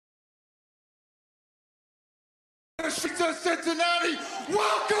Streets of Cincinnati,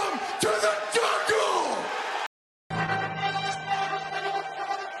 welcome to the jungle!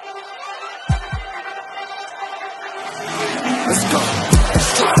 Let's go.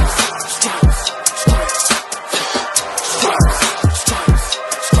 Stripes, stripes, stripes, stripes, stripes,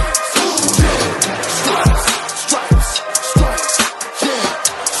 stripes, yeah. Stripes, stripes, stripes, yeah.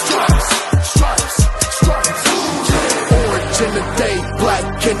 Stripes, stripes, stripes, yeah. Orange in the day, black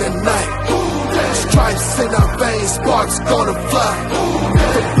in the night. Stripes in our veins, sparks gonna fly.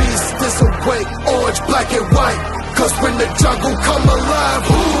 The beast is awake, orange, black and white. Cause when the jungle come alive,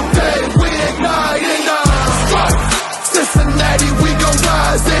 who day we ignite in stripes. Cincinnati, we gon'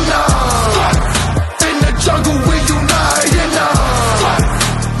 rise in in the jungle, we unite in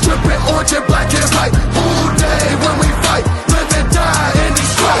dripping orange and black and white. Who day when we fight, live and die in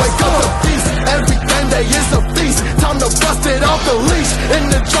these stripes. Wake up the beast, every end day is a feast. Time to bust it off the leash. In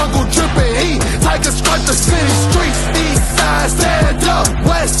the jungle, dripping heat. Tigers stripe the city streets. East side, stand up.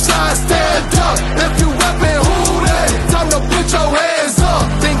 West side, stand up. If you reppin', who day? Time to put your hands up.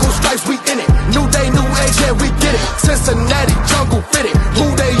 Bingle stripes, we in it. New day, new age, yeah, we get it. Cincinnati, jungle fitted.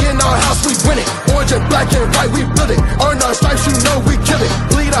 Who day in our house, we win it. Orange and black and white, we build it. Earn our stripes, you know we kill it.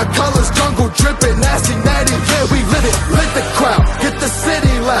 Bleed our colors, jungle dripping. Nasty, natty, yeah, we lit it. Lit the crowd, get the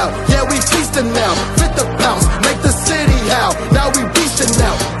city loud. Yeah, we feasting now. Fit the pounce, make the city howl. Now we beastin'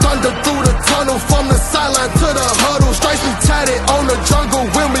 now. Thunder through the tunnel, from the sideline to the huddle. Stripes we tatted on the jungle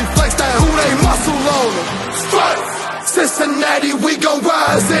when we flex that who they muscle on them. Stripes, Cincinnati, we gon'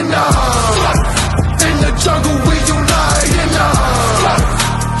 rise in in the jungle, we unite in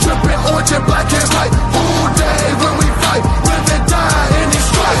dripping orange and black and white. All day when we fight, live and die in these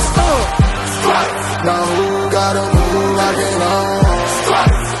stripes. Stripes. Now who gotta move like it on?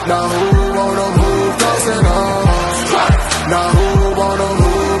 Stripes. Now who wanna move dancing on? Stripes. Now who wanna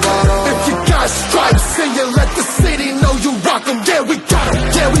move on? If you got stripes, then you let the city know you rock 'em. Yeah, we got 'em.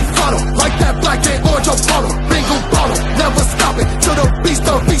 Yeah, we fought 'em. Like that black and orange upon 'em. Bingo bottle, never stop it. Till the beast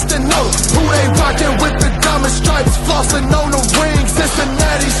on beast and know 'em. Who they rockin' with the diamond stripes, flossing on the ring.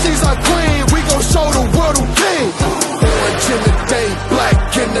 Cincinnati, she's our queen. We gon' show the world who king. Orange in the day,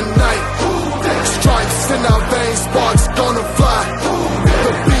 black in the night. Stripes in our veins, sparks gonna fly.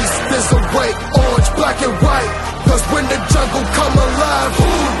 The beast is awake, orange, black and white. Cause when the jungle come alive, who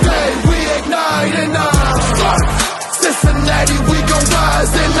day we ignite in Cincinnati, we gon'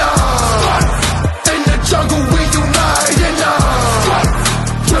 rise in the jungle, we unite in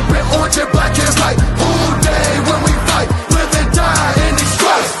dripping orange and black and white. Who day when we fight, live and die in these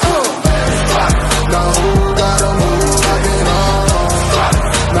stripes. Now who gotta move like it on?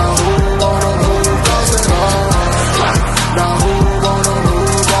 Now who wanna move dancing on? Now who wanna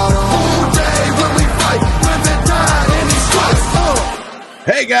move on? Who day when we fight, live and die in these stripes.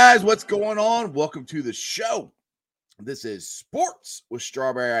 Hey guys, what's going on? Welcome to the show. This is Sports with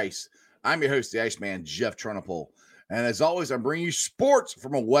Strawberry Ice. I'm your host, the Iceman, Jeff Trunapole. And as always, I'm bringing you sports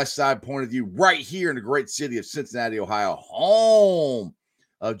from a West Side point of view right here in the great city of Cincinnati, Ohio, home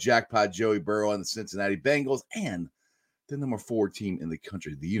of Jackpot Joey Burrow and the Cincinnati Bengals and the number 4 team in the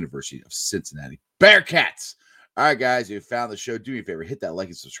country, the University of Cincinnati Bearcats. All right, guys, if you found the show, do me a favor, hit that like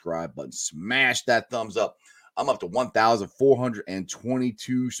and subscribe button, smash that thumbs up. I'm up to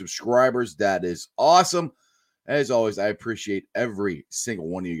 1,422 subscribers. That is awesome. As always, I appreciate every single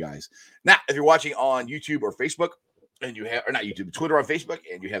one of you guys. Now, if you're watching on YouTube or Facebook, and you have, or not YouTube, Twitter or Facebook,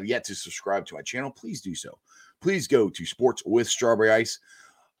 and you have yet to subscribe to my channel, please do so. Please go to Sports with Strawberry Ice.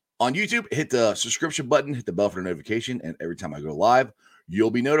 On YouTube, hit the subscription button, hit the bell for the notification, and every time I go live, you'll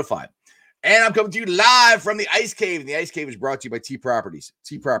be notified. And I'm coming to you live from the Ice Cave, and the Ice Cave is brought to you by T Properties.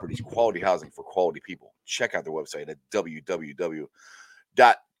 T Properties, quality housing for quality people. Check out their website at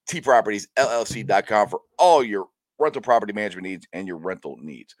www.tpropertiesllc.com for all your rental property management needs and your rental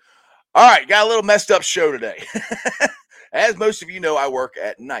needs. All right, got a little messed up show today. As most of you know, I work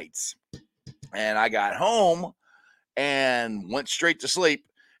at nights. And I got home and went straight to sleep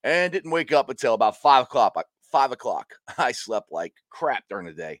and didn't wake up until about 5 o'clock. 5 o'clock. I slept like crap during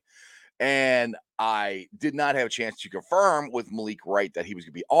the day. And I did not have a chance to confirm with Malik Wright that he was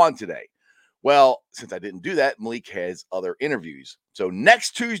going to be on today. Well, since I didn't do that, Malik has other interviews. So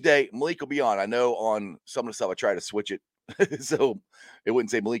next Tuesday, Malik will be on. I know on some of the stuff I tried to switch it. So it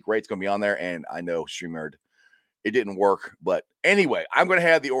wouldn't say Malik Wright's going to be on there. And I know StreamYard, it didn't work. But anyway, I'm going to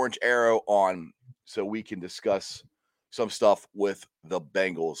have the Orange Arrow on so we can discuss some stuff with the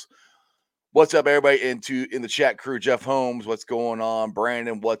Bengals. What's up, everybody in the chat crew? Jeff Holmes, what's going on?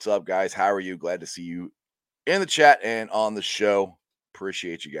 Brandon, what's up, guys? How are you? Glad to see you in the chat and on the show.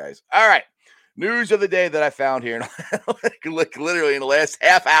 Appreciate you guys. All right. News of the day that I found here, literally in the last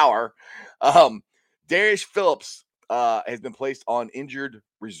half hour. Darius Phillips has been placed on injured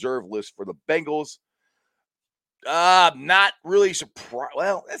reserve list for the Bengals. Not really surprised.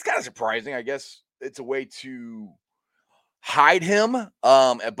 Well, it's kind of surprising. I guess it's a way to hide him,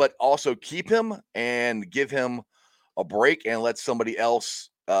 but also keep him and give him a break and let somebody else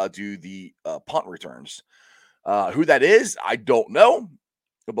do the punt returns. Who that is, I don't know.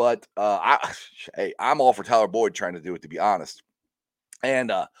 But I'm all for Tyler Boyd trying to do it, to be honest.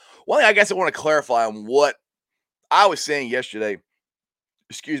 And one thing I guess I want to clarify on what I was saying yesterday,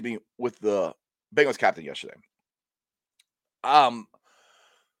 with the Bengals captain yesterday.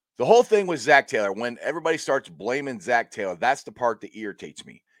 The whole thing with Zach Taylor, when everybody starts blaming Zach Taylor, that's the part that irritates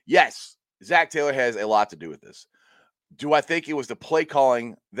me. Yes, Zach Taylor has a lot to do with this. Do I think it was the play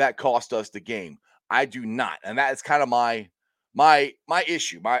calling that cost us the game? I do not. And that is kind of my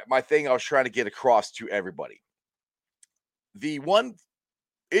issue, my thing I was trying to get across to everybody. The one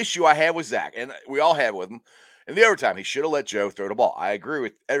issue I had with Zach, and we all had with him, in the overtime, he should have let Joe throw the ball. I agree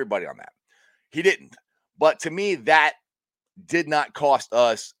with everybody on that. He didn't. But to me, that did not cost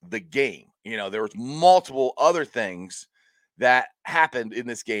us the game. There was multiple other things that happened in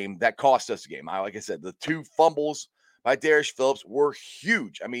this game that cost us the game. Like I said, the 2 fumbles by Darius Phillips were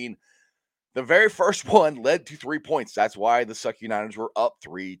huge. I mean, the very first one led to 3 points. That's why the Sucky Niners were up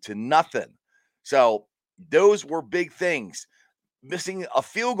 3-0. So those were big things. Missing a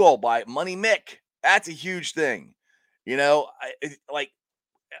field goal by Money Mick, that's a huge thing.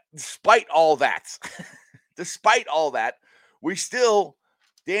 Despite all that, we still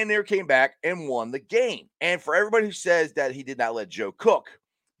damn near came back and won the game. And for everybody who says that he did not let Joe cook,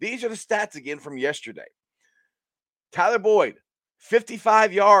 these are the stats again from yesterday. Tyler Boyd,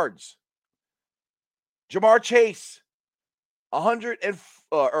 55 yards. Jamar Chase,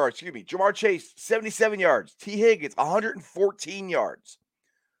 Jamar Chase, 77 yards. T. Higgins, 114 yards.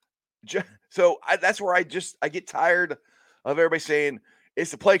 So that's where I get tired of everybody saying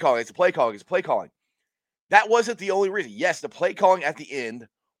it's the play calling, That wasn't the only reason. Yes, the play calling at the end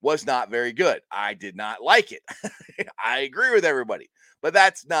was not very good. I did not like it. I agree with everybody. But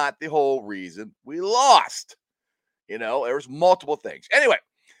that's not the whole reason we lost. There was multiple things. Anyway,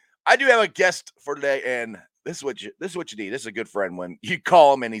 I do have a guest for today, and this is what you need. This is a good friend when you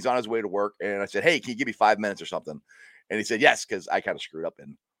call him and he's on his way to work. And I said, hey, can you give me 5 minutes or something? And he said, yes, because I kind of screwed up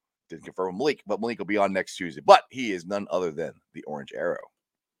and didn't confirm with Malik. But Malik will be on next Tuesday. But he is none other than the Orange Arrow.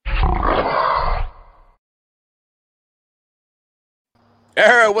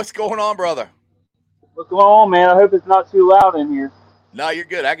 Arrow, what's going on, brother? What's going on, man? I hope it's not too loud in here. No, you're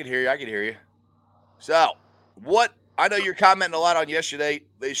good. I can hear you. So, I know you're commenting a lot on yesterday's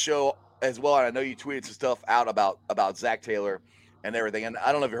show as well, and I know you tweeted some stuff out about Zach Taylor and everything. And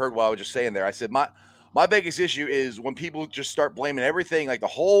I don't know if you heard what I was just saying there. I said my biggest issue is when people just start blaming everything, like the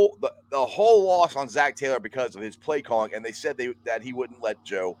whole loss on Zach Taylor because of his play calling, and they said that he wouldn't let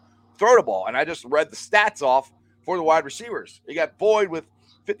Joe throw the ball. And I just read the stats off for the wide receivers. You got Boyd with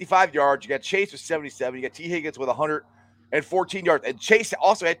 55 yards. You got Chase with 77. You got T. Higgins with 114 yards. And Chase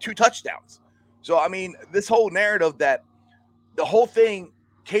also had 2 touchdowns. So, I mean, this whole narrative that the whole thing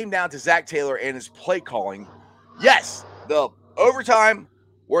came down to Zach Taylor and his play calling. Yes, the overtime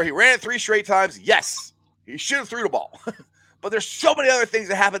where he ran it 3 straight times, yes, he should have threw the ball. But there's so many other things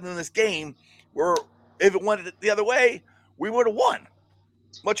that happened in this game where if it went the other way, we would have won.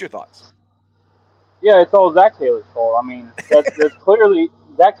 What's your thoughts? Yeah, it's all Zach Taylor's fault. I mean, that's clearly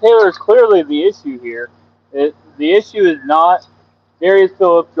Zach Taylor is clearly the issue here. The issue is not Darius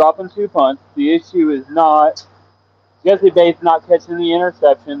Phillips dropping 2 punts. The issue is not Jesse Bates not catching the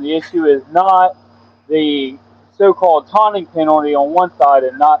interception. The issue is not the so-called taunting penalty on one side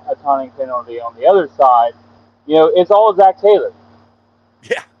and not a taunting penalty on the other side. It's all Zach Taylor.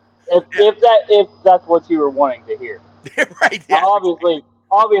 Yeah. If that's what you were wanting to hear. Right. Yeah.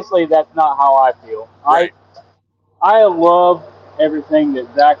 Obviously, that's not how I feel. Right. I love everything that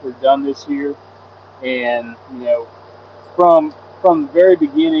Zach has done this year, and from the very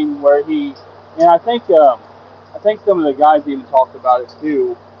beginning where I think some of the guys even talked about it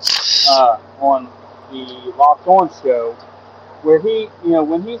too on the Locked On show, where he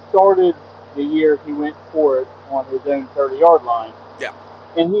when he started the year, he went for it on his own 30-yard line. Yeah.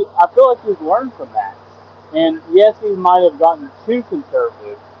 And I feel like he's learned from that. And yes, he might have gotten too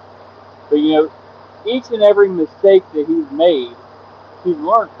conservative, but each and every mistake that he's made, he's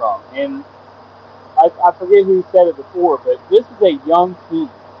learned from. And I forget who said it before, but this is a young team,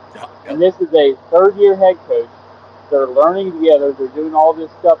 and this is a 3rd-year head coach. They're learning together. They're doing all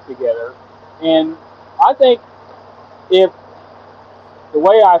this stuff together, and I think if the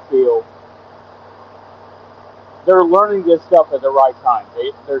way I feel, they're learning this stuff at the right time.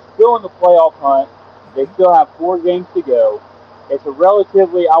 They're still in the playoff hunt. They still have 4 games to go. It's a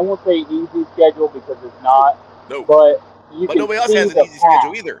relatively, I won't say easy schedule because it's not, No. but you But can nobody else see has an the easy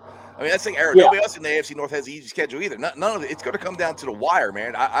schedule path. either. I mean, that's the thing, Eric. Yeah. Nobody else in the AFC North has an easy schedule either. None of it. It's going to come down to the wire,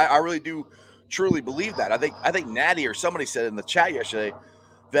 man. I really do truly believe that. I think Natty or somebody said in the chat yesterday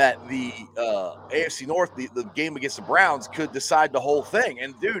that the AFC North, the game against the Browns, could decide the whole thing.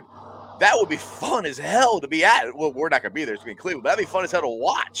 And dude, that would be fun as hell to be at. Well, we're not going to be there. It's going to be Cleveland. But that'd be fun as hell to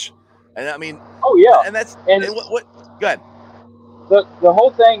watch. And I mean, Oh yeah. and that's And and what? Go ahead. the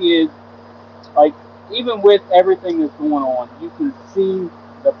whole thing is, like, even with everything that's going on, you can see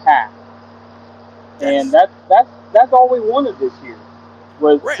the path. Yes. And that's all we wanted this year.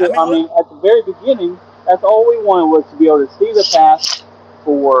 Was Right. to, I mean, at the very beginning, that's all we wanted was to be able to see the path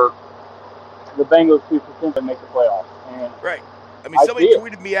for the Bengals to potentially make the playoffs. And right. I mean, I somebody see it.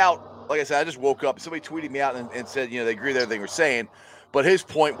 tweeted me out. Like I said, I just woke up. Somebody tweeted me out and said, they agree with everything we're saying. But his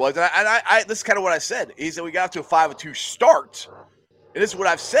point was, and I this is kind of what I said, is that we got to a 5-2 start. And this is what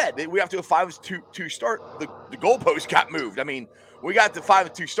I've said. We got to a 5-2 start. The goalpost got moved. I mean, we got to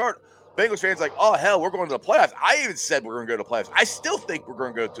 5-2 start. Bengals fans like, oh, hell, we're going to the playoffs. I even said we're going to go to the playoffs. I still think we're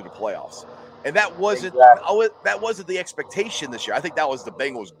going to go to the playoffs. And that wasn't the expectation this year. I think that was the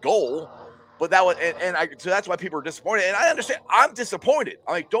Bengals' goal. But that was, so that's why people are disappointed. And I understand. I'm disappointed.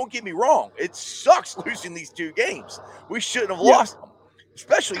 I mean, don't get me wrong. It sucks losing these 2 games. We shouldn't have lost them,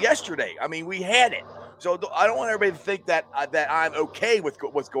 especially yesterday. I mean, we had it. So I don't want everybody to think that I'm okay with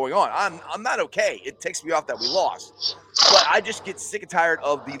what's going on. I'm not okay. It ticks me off that we lost. But I just get sick and tired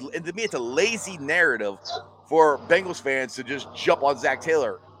of and to me, it's a lazy narrative for Bengals fans to just jump on Zach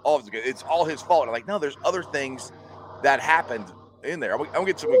Taylor. It's all his fault. I'm like, no, there's other things that happened in there. I'm going to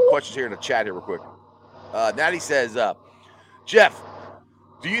get some questions here in the chat here real quick. Natty says, Jeff,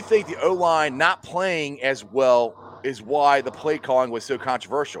 do you think the O-line not playing as well is why the play calling was so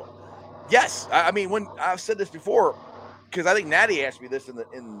controversial? Yes. I mean, when I've said this before, because I think Natty asked me this in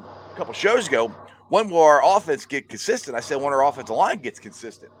a couple shows ago, when will our offense get consistent? I said when our offensive line gets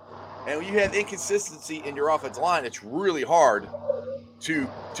consistent. And when you have inconsistency in your offensive line, it's really hard to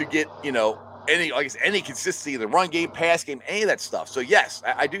get, any consistency in the run game, pass game, any of that stuff. So yes,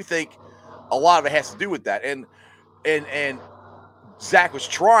 I do think a lot of it has to do with that. And Zach was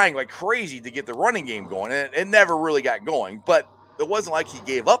trying like crazy to get the running game going, and it never really got going. But it wasn't like he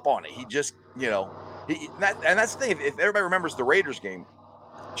gave up on it. He just, and that's the thing. If everybody remembers the Raiders game,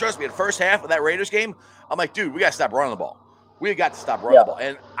 trust me, the first half of that Raiders game, I'm like, dude, we got to stop running the ball. We got to stop running the ball.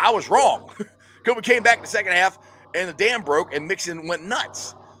 And I was wrong. Because we came back in the second half, and the dam broke, and Mixon went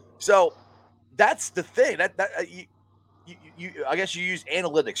nuts. So that's the thing. I guess you use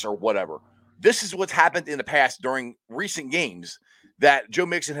analytics or whatever. This is what's happened in the past during recent games that Joe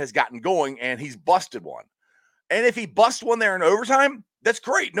Mixon has gotten going, and he's busted one. And if he busts one there in overtime, that's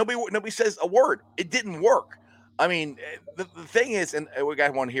great. Nobody says a word. It didn't work. I mean, the thing is, and we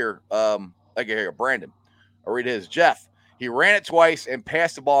got one here. I can hear Brandon. I'll read his. Jeff, he ran it twice and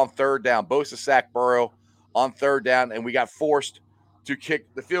passed the ball on third down. Bosa sacked Burrow on third down, and we got forced to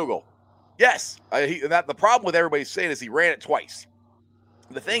kick the field goal. Yes. The problem with everybody saying is he ran it twice.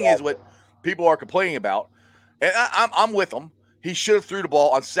 The thing is what people are complaining about, and I'm with them. He should have threw the ball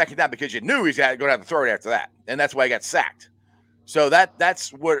on second down because you knew he's going to have to throw it after that, and that's why he got sacked. So that's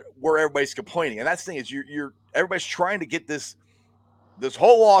where everybody's complaining, and that's the thing is everybody's trying to get this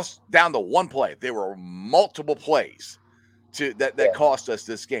whole loss down to one play. There were multiple plays that cost us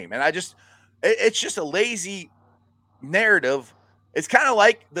this game, and it's just a lazy narrative. It's kind of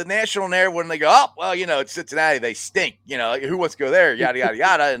like the national narrative when they go, oh, well, it's Cincinnati, they stink. Who wants to go there? Yada yada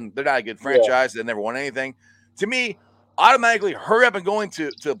yada, and they're not a good franchise. They never won anything. To me, automatically hurry up and going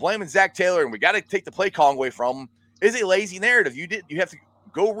to blaming Zach Taylor and we got to take the play calling away from him is a lazy narrative. You have to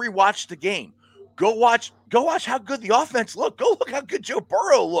go rewatch the game. Go watch how good the offense looked. Go look how good Joe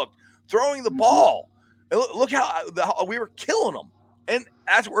Burrow looked throwing the ball. And look how we were killing them. And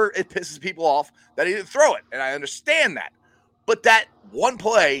that's where it pisses people off that he didn't throw it. And I understand that. But that one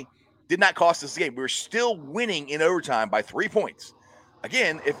play did not cost us the game. We were still winning in overtime by 3 points.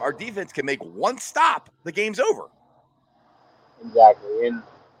 Again, if our defense can make one stop, the game's over. Exactly. And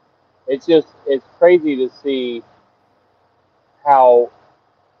it's crazy to see how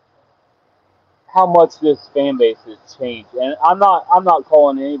much this fan base has changed. And I'm not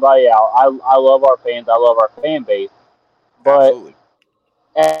calling anybody out. I love our fans. I love our fan base. But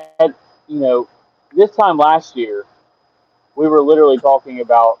absolutely. This time last year, we were literally talking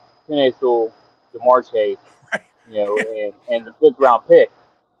about Penei Sewell, DeMar Chase, and the 5th round pick.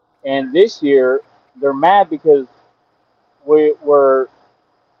 And this year, they're mad because we're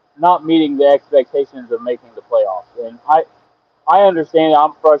not meeting the expectations of making the playoffs. And I understand.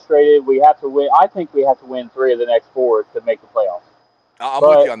 I'm frustrated. We have to win. I think we have to win 3 of the next 4 to make the playoffs. I'm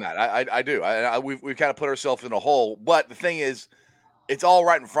But with you on that. I do. We've kind of put ourselves in a hole. But the thing is, it's all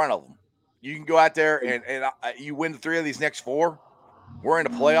right in front of them. You can go out there and you win 3 of these next 4. We're in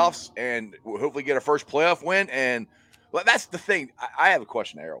the playoffs, and we'll hopefully get our first playoff win. And well, that's the thing. I have a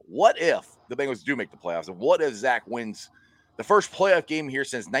question, Errol. What if the Bengals do make the playoffs? And what if Zach wins the first playoff game here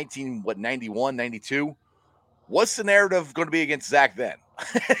since 91, 92? What's the narrative going to be against Zach then?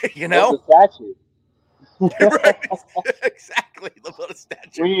 You know? the statue. Right. Exactly. The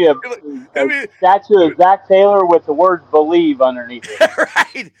statue. We need a statue of Zach Taylor with the word "believe" underneath it.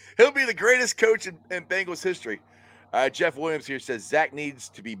 Right. He'll be the greatest coach in Bengals history. Jeff Williams here says Zach needs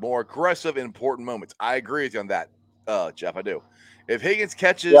to be more aggressive in important moments. I agree with you on that, Jeff. I do. If Higgins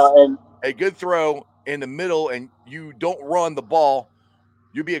catches a good throw in the middle and you don't run the ball,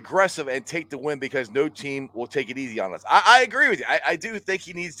 you be aggressive and take the win because no team will take it easy on us. I agree with you. I do think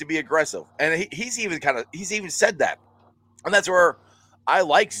he needs to be aggressive, and he's even said that, and that's where I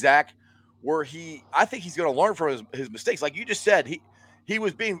like Zach. Where I think he's going to learn from his mistakes. Like you just said, he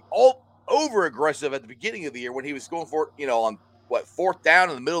was being all over aggressive at the beginning of the year when he was going for it, on 4th down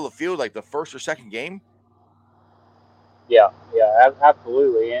in the middle of the field, like the first or second game. Yeah,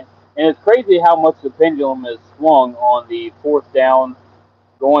 absolutely, and it's crazy how much the pendulum has swung on the 4th down,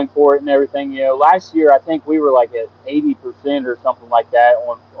 going for it and everything. Last year I think we were like at 80% or something like that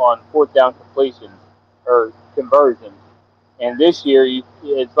on 4th down completions or conversions, and this year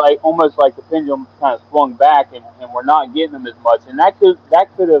it's like almost like the pendulum kind of swung back, and we're not getting them as much, and that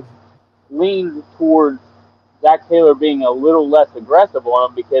could have leaned towards Zach Taylor being a little less aggressive on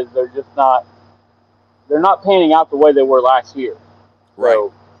them because they're not panning out the way they were last year. Right.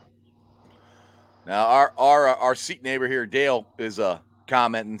 So, now our seat neighbor here, Dale, is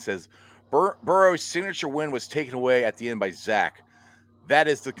commenting, says Burrow's signature win was taken away at the end by Zach. That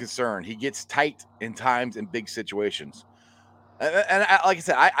is the concern. He gets tight in times in big situations. And like I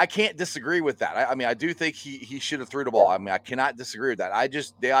said, I can't disagree with that. I mean, I do think he should have threw the ball. I mean, I cannot disagree with that. I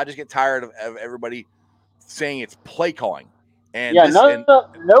just get tired of everybody saying it's play calling. And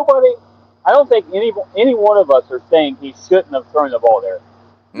nobody. I don't think any one of us are saying he shouldn't have thrown the ball there.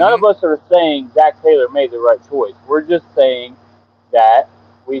 None of us are saying Zach Taylor made the right choice. We're just saying that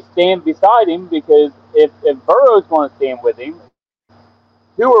we stand beside him because if Burrow's going to stand with him,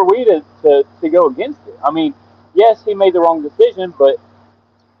 who are we to go against it? I mean, yes, he made the wrong decision, but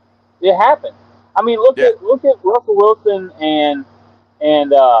it happened. I mean, look at Russell Wilson and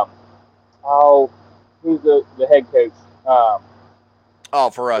who's the head coach?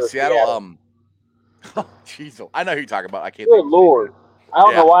 For Seattle. Oh, jeez, I know who you're talking about. I can't. Good Lord, I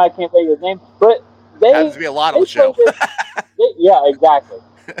don't know why I can't think of his name, but they happens to be a lot on the show. Yeah, exactly.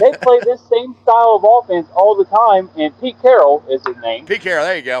 They play this same style of offense all the time, and Pete Carroll is his name. Pete Carroll,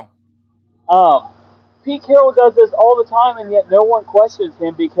 there you go. Pete Carroll does this all the time, and yet no one questions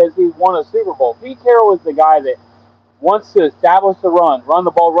him because he's won a Super Bowl. Pete Carroll is the guy that wants to establish the run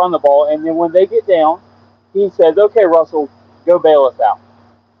the ball, and then when they get down, he says, "Okay, Russell, go bail us out."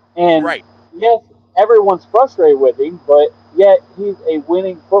 And yes, everyone's frustrated with him, but yet he's a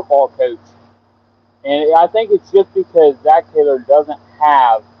winning football coach. And I think it's just because Zach Taylor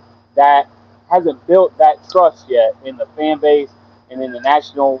hasn't built that trust yet in the fan base and in the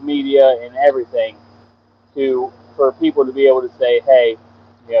national media and everything for people to be able to say, hey,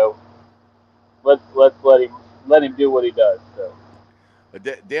 let's let him do what he does. So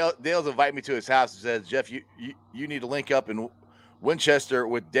Dale's inviting me to his house and says, Jeff, you need to link up in Winchester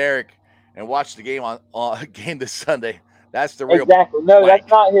with Derek and watch the game on game this Sunday. That's the real exactly. No, blank.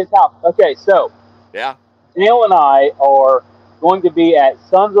 That's not his house. Okay, so yeah, Dale and I are going to be at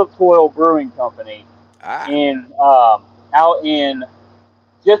Sons of Toil Brewing Company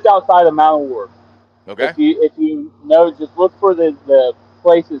just outside of Mount Ward. Okay. If you know, just look for the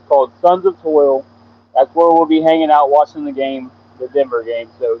place is called Sons of Toil. That's where we'll be hanging out watching the game, the Denver game.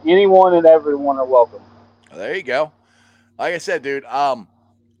 So anyone and everyone are welcome. There you go. Like I said, dude,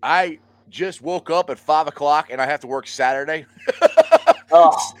 I just woke up at 5:00 and I have to work Saturday.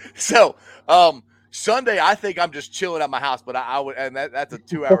 So Sunday, I think I'm just chilling at my house, but I would, and that's a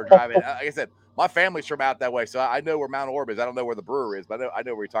 2-hour drive. And like I said, my family's from out that way, so I know where Mount Orb is. I don't know where the brewery is, but I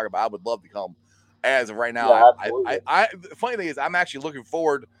know where you're talking about. I would love to come. As of right now, yeah, the funny thing is, I'm actually looking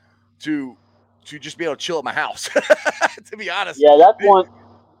forward to just be able to chill at my house. To be honest, yeah, that's one.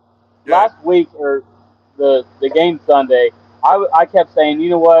 Yeah. Last week or the game Sunday, I kept saying, you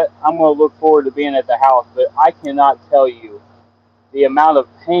know what, I'm going to look forward to being at the house, but I cannot tell you the amount of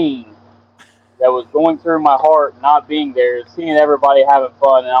pain that was going through my heart not being there, seeing everybody having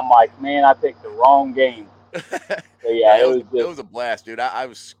fun, and I'm like, man, I picked the wrong game. So yeah, Yeah, it was it just was a blast, dude. I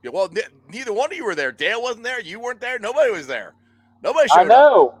was well. Neither one of you were there. Dale wasn't there. You weren't there. Nobody was there. Nobody I showed up.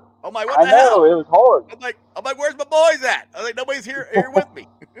 know, I'm like, what I the know, hell? it was hard. I'm like, where's my boys at? I'm like, nobody's here with me.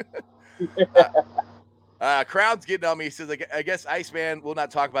 Crown's getting on me. He says, I guess Iceman will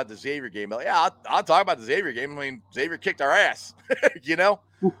not talk about the Xavier game. I'm like, yeah, I'll talk about the Xavier game. I mean, Xavier kicked our ass. You know?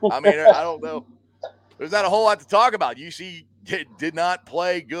 I mean, I don't know. There's not a whole lot to talk about. UC did not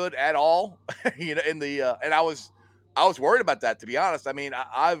play good at all. You know, in the and I was worried about that, to be honest. I mean,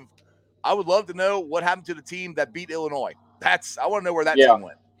 I would love to know what happened to the team that beat Illinois. I want to know where that Yeah. team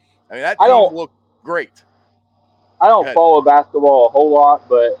went. I mean, that I team don't looked great. I Go don't ahead. follow basketball a whole lot,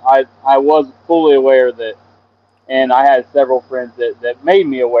 but I was fully aware that, and I had several friends that made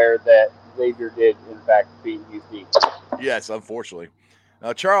me aware that Xavier did in fact beat UC. Yes, unfortunately.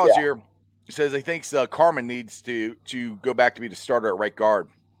 Charles Yeah. here says he thinks Carmen needs to go back to be the starter at right guard.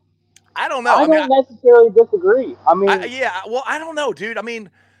 I don't know. I I mean, don't necessarily disagree. I mean, yeah. Well, I don't know, dude. I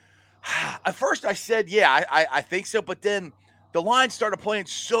mean, at first I said, yeah, I think so, but then the line started playing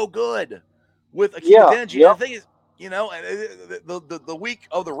so good with Akeem yeah, Adeniji. yep. And the thing is, you know, the week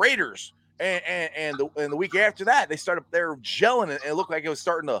of the Raiders and the week after that, they were gelling and it looked like it was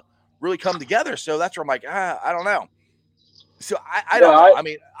starting to really come together. So that's where I'm like, I don't know. So I don't know. I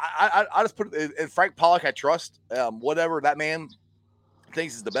mean, I just put it in Frank Pollock. I trust whatever that man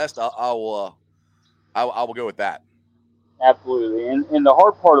thinks is the best. I will go with that. Absolutely. And the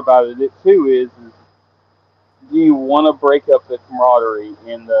hard part about it too is do you want to break up the camaraderie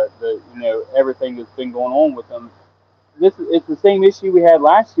and the everything that's been going on with them? It's the same issue we had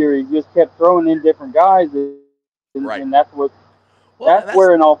last year. He just kept throwing in different guys, Right. and that's Well,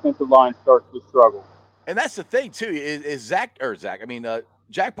 where an offensive line starts to struggle. and that's the thing too is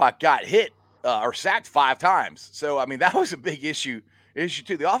Jackpot got hit or sacked 5 times. So I mean that was a big issue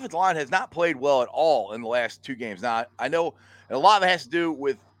too. The offensive line has not played well at all in the last 2 games. Now I know a lot of it has to do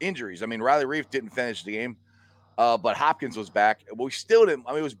with injuries. I mean Riley Reef didn't finish the game, but Hopkins was back. But we still didn't.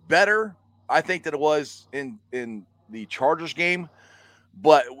 I mean it was better I think than it was in the Chargers game.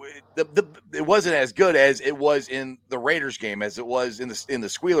 But it wasn't as good as it was in the Raiders game, as it was in the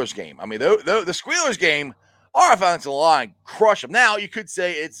Squealers game. I mean, the Squealers game, our offensive line crushed them. Now you could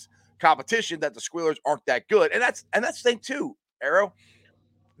say it's competition that the Squealers aren't that good, and that's the thing too, Arrow.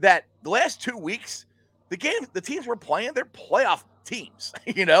 That the last 2 weeks, the teams we're playing, they're playoff teams.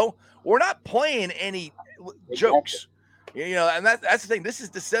 You know, we're not playing any jokes. You know, and that's the thing. This is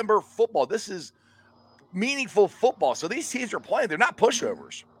December football. This is meaningful football. So these teams are playing. They're not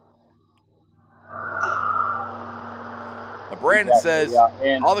pushovers. Brandon says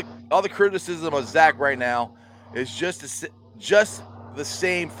all the criticism of Zach right now is just the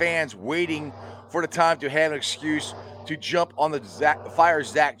same fans waiting for the time to have an excuse to jump on the fire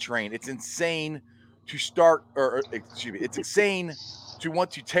Zach train. It's insane to start, or excuse me, it's insane to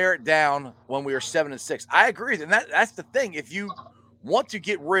want to tear it down when we are 7-6. I agree, and that's the thing. If you want to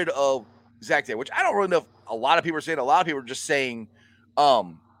get rid of Zach Taylor, which I don't really know if a lot of people are saying. A lot of people are just saying,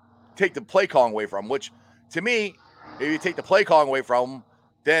 take the play calling away from him, which to me, if you take the play calling away from him,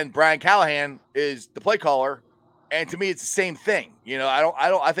 then Brian Callahan is the play caller. And to me, it's the same thing. You know,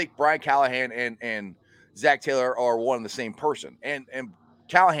 I think Brian Callahan and Zach Taylor are one and the same person. And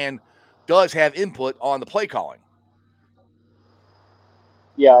Callahan does have input on the play calling.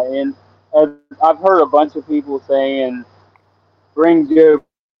 Yeah, and I've heard a bunch of people saying, bring Joe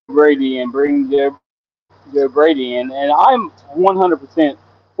Brady in, Joe Brady in, and I'm 100%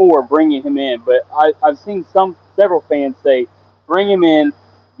 for bringing him in. But I've seen several fans say, bring him in,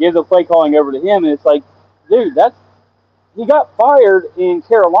 give the play calling over to him, and it's like, dude, he got fired in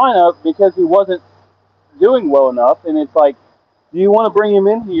Carolina because he wasn't doing well enough, and it's like, do you want to bring him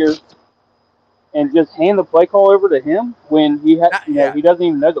in here and just hand the play call over to him when he he doesn't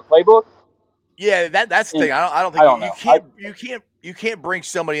even know the playbook? Yeah, that's the thing. I don't think you can't bring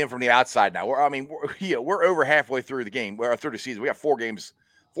somebody in from the outside now. We're over halfway through the game. We're through the season. We got 4 games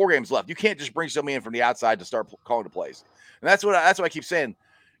left. You can't just bring somebody in from the outside to start calling the plays. And that's what I keep saying.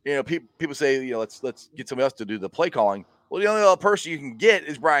 You know, people say, you know, let's get somebody else to do the play calling. Well, the only other person you can get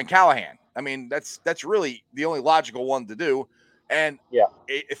is Brian Callahan. I mean, that's really the only logical one to do. And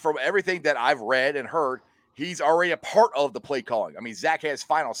from everything that I've read and heard, he's already a part of the play calling. I mean, Zach has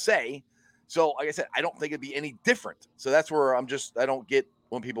final say. So, like I said, I don't think it'd be any different. So that's where I don't get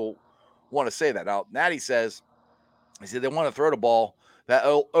when people want to say that. Now, Natty says, they want to throw the ball. That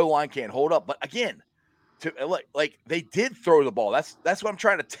O-line can't hold up. But again, like they did throw the ball. That's what I'm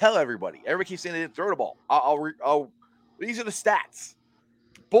trying to tell everybody. Everybody keeps saying they didn't throw the ball. These are the stats.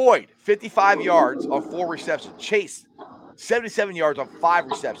 Boyd, 55 yards on 4 receptions. Chase, 77 yards on 5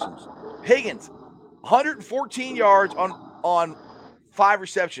 receptions. Higgins, 114 yards on 5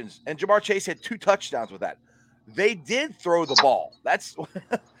 receptions, and Jamar Chase had 2 touchdowns with that. They did throw the ball. That's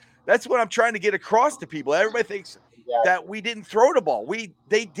what I'm trying to get across to people. Everybody thinks that we didn't throw the ball.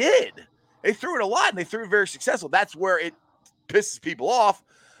 They did. They threw it a lot, and they threw it very successful. That's where it pisses people off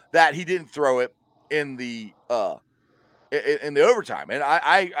that he didn't throw it in the overtime. And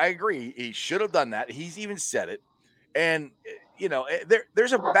I agree. He should have done that. He's even said it. And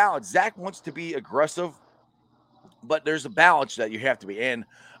there's a balance. Zach wants to be aggressive, but there's a balance that you have to be. And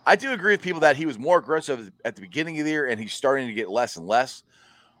I do agree with people that he was more aggressive at the beginning of the year, and he's starting to get less and less.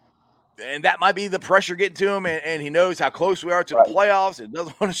 And that might be the pressure getting to him, and he knows how close we are to the playoffs and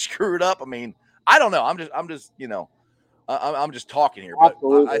doesn't want to screw it up. I mean, I don't know. I'm just talking here.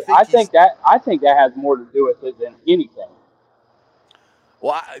 Absolutely. But I think that has more to do with it than anything.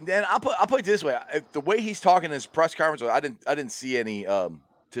 Well, I'll put it this way: the way he's talking in his press conference, I didn't see any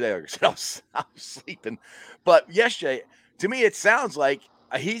today. Like I said, I was sleeping, but yesterday, to me, it sounds like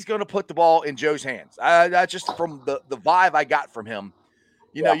he's going to put the ball in Joe's hands. That's just from the vibe I got from him.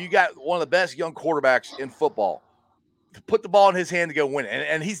 You know, you got one of the best young quarterbacks in football. To put the ball in his hand to go win it.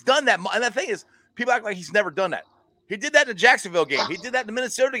 And he's done that. And the thing is, people act like he's never done that. He did that in the Jacksonville game. He did that in the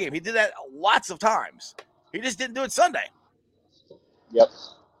Minnesota game. He did that lots of times. He just didn't do it Sunday. Yep.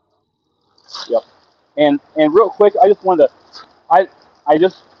 And real quick, I just wanted to I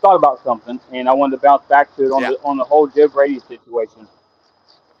just thought about something, and I wanted to bounce back to it on the whole Joe Brady situation.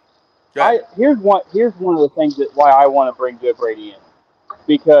 Here's one of the things that why I want to bring Joe Brady in.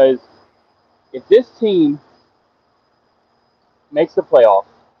 Because if this team makes the playoffs,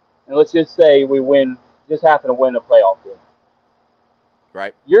 and let's just say we just happen to win a playoff game,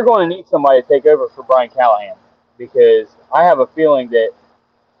 right? You're going to need somebody to take over for Brian Callahan, because I have a feeling that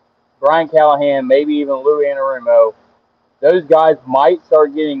Brian Callahan, maybe even Lou Anarumo, those guys might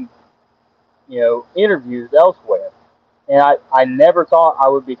start getting, interviews elsewhere. And I never thought I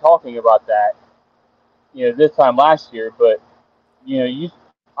would be talking about that, this time last year, but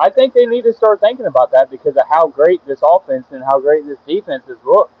I think they need to start thinking about that because of how great this offense and how great this defense has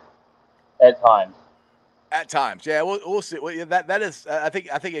looked at times. At times, yeah, we'll see. Well, that is, I think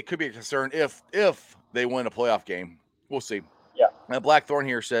it could be a concern if they win a playoff game. We'll see. Yeah. Now Blackthorn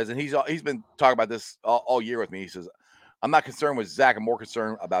here says, and he's been talking about this all year with me. He says, "I'm not concerned with Zach. I'm more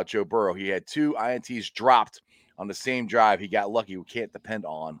concerned about Joe Burrow. He had 2 INTs dropped on the same drive. He got lucky. We can't depend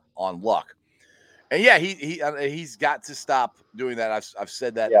on luck." And yeah, he's got to stop doing that. I've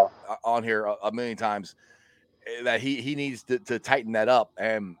said that on here a million times, that he needs to tighten that up.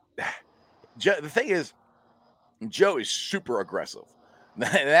 And the thing is, Joe is super aggressive, and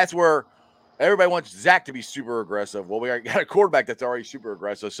that's where everybody wants Zach to be super aggressive. Well, we got a quarterback that's already super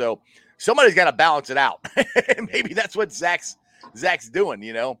aggressive, so somebody's got to balance it out. And maybe that's what Zach's doing,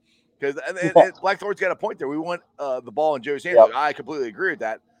 because Blackthorn's got a point there. We want the ball in Joe's hands. Yep. I completely agree with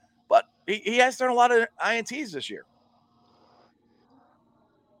that. But he has done a lot of INTs this year.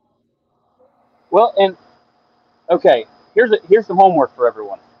 Well, and okay, here's some homework for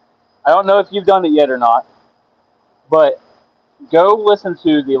everyone. I don't know if you've done it yet or not, but go listen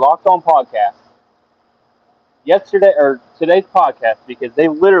to the Locked On podcast yesterday or today's podcast, because they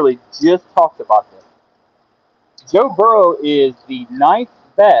literally just talked about this. Joe Burrow is the 9th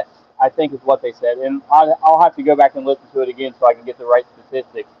best, I think is what they said, and I'll have to go back and listen to it again so I can get the right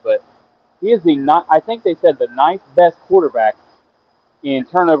statistics, but he is I think they said the 9th best quarterback in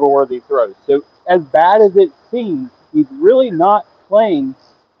turnover-worthy throws. So as bad as it seems, he's really not playing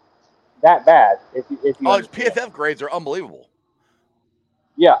that bad. If you his PFF grades are unbelievable.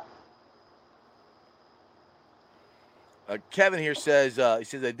 Yeah. Kevin here says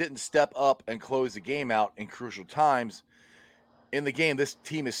they didn't step up and close the game out in crucial times. In the game, this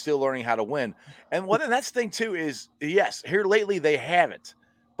team is still learning how to win. And that's the thing too is, yes, here lately they haven't.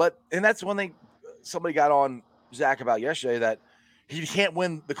 And that's one thing somebody got on Zach about yesterday, that he can't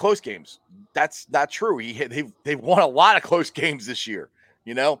win the close games. That's not true. They've won a lot of close games this year,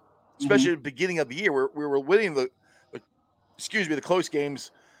 especially at the beginning of the year. We were winning the close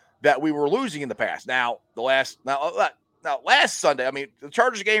games that we were losing in the past. Now last Sunday, I mean, the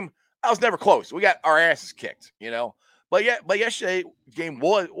Chargers game, that was never close. We got our asses kicked, But yesterday game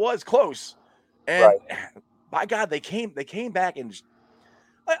was close, and by God, they came back. And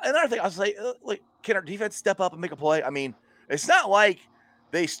another thing I was like, can our defense step up and make a play? I mean, it's not like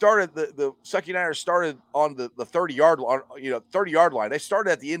they started the Sucky Niners started on the 30-yard line, 30-yard line. They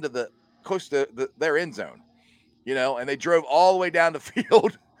started at the end of close to their end zone, and they drove all the way down the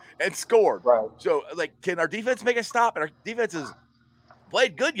field and scored. Right. So, can our defense make a stop? And our defense has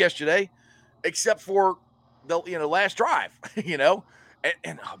played good yesterday, except for the last drive, and oh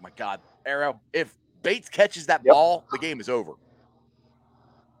my God, Arrow, if Bates catches that Yep. ball, the game is over.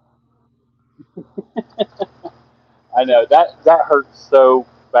 I know that hurts so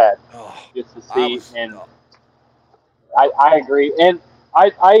bad Oh, just to I see, was. and I agree. And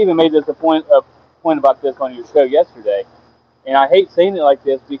I even made this a point about this on your show yesterday, and I hate saying it like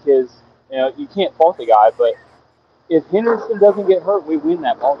this because you can't fault the guy, but if Henderson doesn't get hurt, we win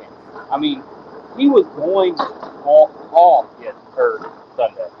that ball game. I mean, he was going off get hurt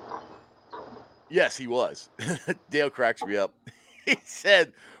Sunday. Yes, he was. Dale cracks me up. He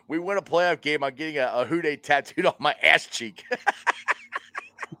said, "We win a playoff game. I'm getting a Who Dey tattooed on my ass cheek."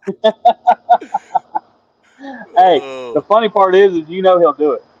 Hey, Oh. the funny part is he'll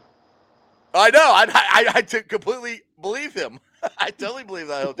do it. I know. I completely believe him. I totally believe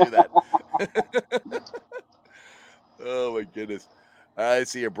that he'll do that. Oh my goodness! I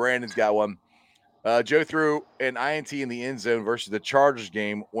see here. Brandon's got one. Joe threw an INT in the end zone versus the Chargers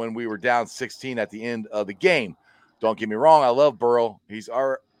game when we were down 16 at the end of the game. Don't get me wrong. I love Burrow.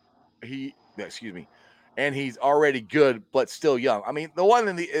 And he's already good, but still young. I mean, the one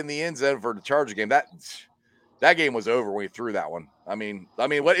in the end zone for the Charger game, that game was over when he threw that one. Yeah.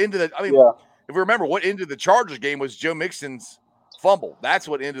 If we remember, what ended the Chargers game was Joe Mixon's fumble. That's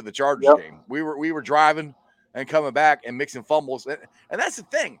what ended the Chargers Yep. game. We were driving and coming back and Mixon fumbles, and that's the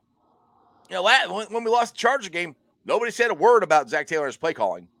thing. When we lost the Charger game, nobody said a word about Zach Taylor's play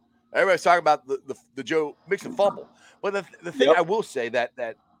calling. Everybody's talking about the Joe Mixon fumble. But the thing Yep. I will say that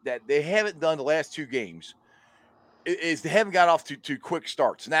they haven't done the last two games is they haven't got off to quick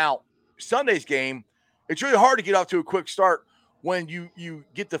starts. Now, Sunday's game, it's really hard to get off to a quick start when you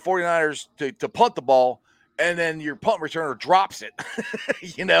get the 49ers to punt the ball and then your punt returner drops it,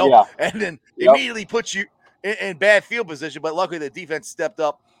 Yeah. and then Yep. immediately puts you in bad field position. But luckily the defense stepped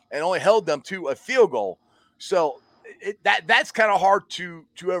up and only held them to a field goal. So that's kind of hard to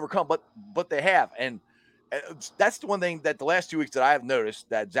overcome, but they have. And that's the one thing that the last 2 weeks that I have noticed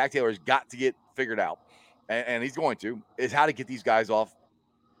that Zach Taylor has got to get figured out, and he's going to, is how to get these guys off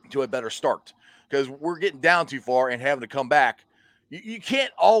to a better start. Because we're getting down too far and having to come back. You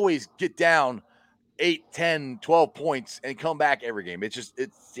can't always get down 8, 10, 12 points and come back every game. It's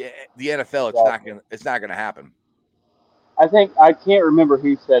the NFL. It's not gonna happen. I think I can't remember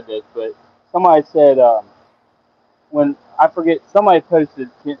who said this, but somebody said somebody posted,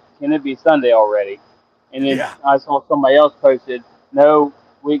 "Can it be Sunday already?" And then Yeah. I saw somebody else posted, "No,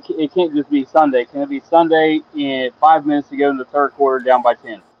 it can't just be Sunday. Can it be Sunday in 5 minutes to go in the third quarter, down by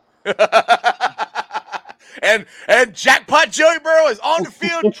 10?" and Jackpot Joey Burrow is on the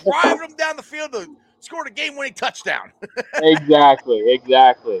field, driving them down the field to score the game-winning touchdown. Exactly.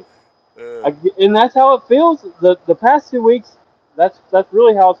 And that's how it feels. The past 2 weeks, that's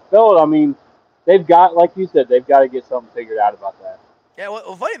really how it's felt. I mean, they've got, like you said, they've got to get something figured out about that. Yeah,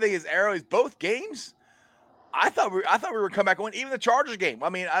 well, the funny thing is, Arrow, is both games, I thought we were coming back and win. Even the Chargers game. I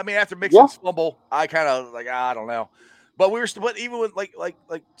mean, after Mixon's fumble, I kind of I don't know, but even with like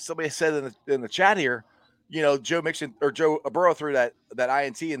somebody said in the chat here, Joe Mixon or Joe Burrow threw that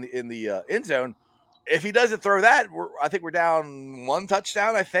INT in the end zone. If he doesn't throw that, I think we're down 1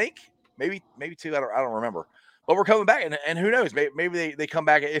 touchdown. I think maybe 2. I don't remember, but we're coming back, and who knows? Maybe they come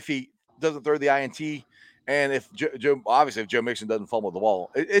back if he doesn't throw the INT, and if if Joe Mixon doesn't fumble the ball.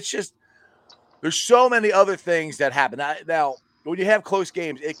 It's just. There's so many other things that happen. Now, when you have close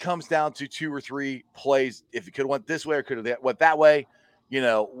games, it comes down to 2 or 3 plays. If it could have went this way or could have went that way,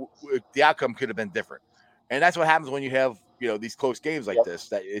 the outcome could have been different. And that's what happens when you have, these close games like this.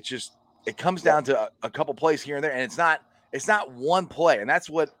 That it comes down to a couple plays here and there, and it's not one play, and that's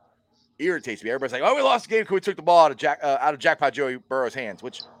what irritates me. Everybody's like, "Oh, we lost the game because we took the ball out of Jackpot Joey Burrow's hands."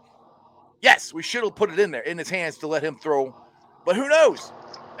 Which, yes, we should have put it in his hands to let him throw, but who knows?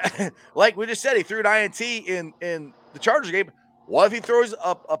 Like we just said, he threw an INT in the Chargers game. What if he throws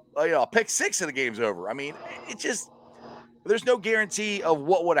a pick 6 and the game's over? I mean, there's no guarantee of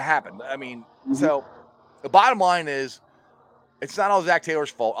what would have happened. I mean, So the bottom line is, it's not all Zach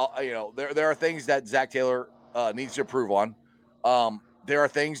Taylor's fault. There are things that Zach Taylor needs to improve on. There are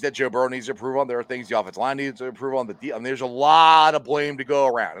things that Joe Burrow needs to improve on. There are things the offensive line needs to improve on. There's a lot of blame to go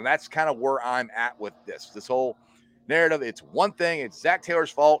around, and that's kind of where I'm at with this whole narrative. It's one thing. It's Zach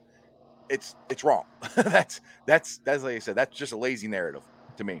Taylor's fault. It's wrong. that's like I said. That's just a lazy narrative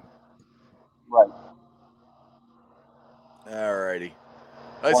to me. Right. All righty.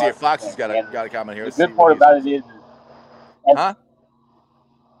 Let's see if Fox has got a comment here. The good part about it is, huh?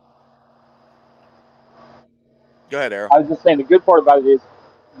 Go ahead, Arrow. I was just saying the good part about it is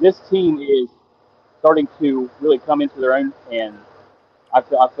this team is starting to really come into their own, and I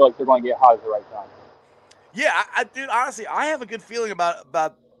feel like they're going to get hot at the right time. Yeah, dude, honestly, I have a good feeling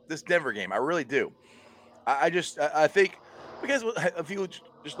about this Denver game. I really do. I think because if you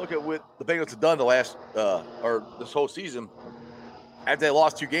just look at what the Bengals have done the last or this whole season, after they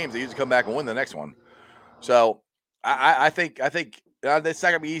lost 2 games, they usually come back and win the next one. So I think it's not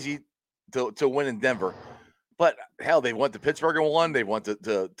gonna be easy to win in Denver. But hell, they went to Pittsburgh and won. They went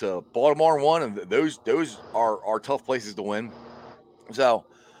to Baltimore and won, and those are tough places to win. So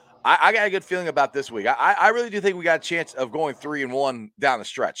I got a good feeling about this week. I really do think we got a chance of going 3-1 down the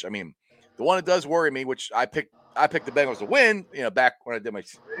stretch. I mean, the one that does worry me, which I picked the Bengals to win. Back when I did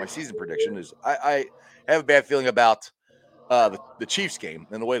my season prediction, is I have a bad feeling about the Chiefs game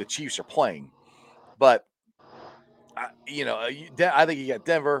and the way the Chiefs are playing. But I think you got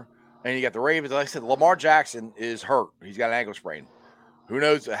Denver and you got the Ravens. Like I said, Lamar Jackson is hurt. He's got an ankle sprain. Who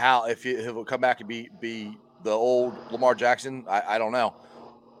knows if he'll come back and be the old Lamar Jackson? I don't know.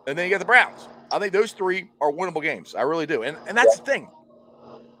 And then you got the Browns. I think those 3 are winnable games. I really do. And that's the thing.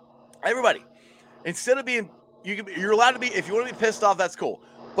 Everybody, instead of being, you're allowed to be, if you want to be pissed off, that's cool.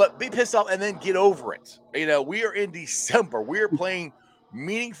 But be pissed off and then get over it. We are in December. We are playing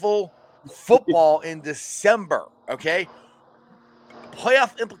meaningful football in December. Okay.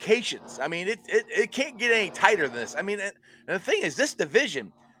 Playoff implications. I mean, it can't get any tighter than this. I mean, and the thing is, this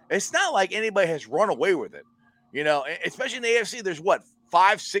division, it's not like anybody has run away with it. Especially in the AFC, there's what,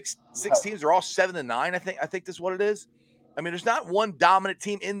 5, 6 teams. They're all 7-9. I think that's what it is. I mean, there's not one dominant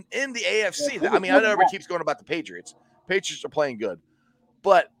team in the AFC. I mean, I know everybody keeps going about the Patriots. Patriots are playing good,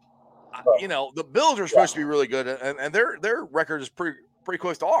 but the Bills are supposed to be really good, and their record is pretty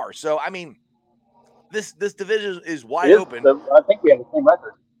close to ours. So I mean, this division is wide open. I think we have the same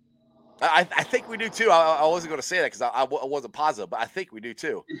record. I think we do too. I wasn't going to say that because I wasn't positive, but I think we do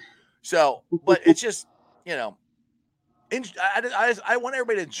too. So, but it's just I want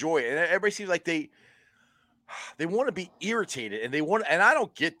everybody to enjoy it, and everybody seems like they want to be irritated, and I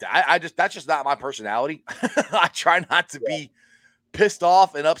don't get that. That's just not my personality. I try not to be pissed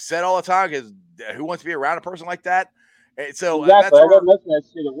off and upset all the time because who wants to be around a person like that? And so exactly, I got nothing that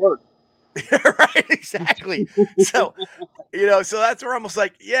shit at work. Right, exactly. So, so that's where I'm almost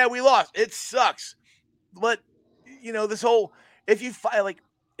like, yeah, we lost. It sucks, but this whole if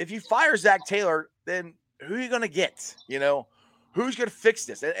you fire Zach Taylor, then who are you gonna get? Who's gonna fix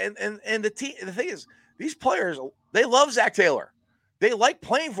this? And the thing is, these players, they love Zach Taylor. They like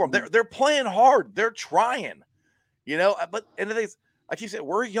playing for him. They're playing hard. They're trying. But the thing is, I keep saying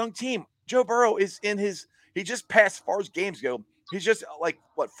we're a young team. Joe Burrow is he just passed, as far as games go. He's just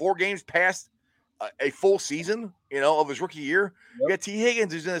 4 games past a full season, of his rookie year. Yep. You got T.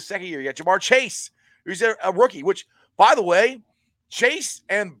 Higgins, who's in his second year. You got Jamar Chase, who's a rookie, which, by the way, Chase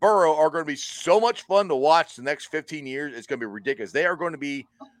and Burrow are going to be so much fun to watch the next 15 years. It's going to be ridiculous. They are going to be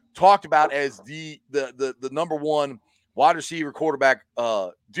talked about as the number 1 wide receiver quarterback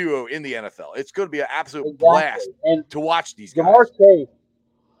duo in the NFL. It's going to be an absolute blast to watch these guys. Jamar Chase,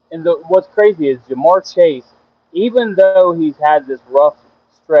 and what's crazy is Jamar Chase, even though he's had this rough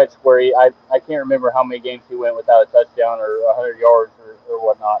stretch where I can't remember how many games he went without a touchdown or 100 yards or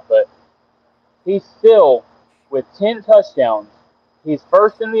whatnot, but he's still, with 10 touchdowns, he's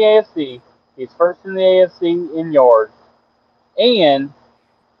first in the AFC. He's first in the AFC in yards. And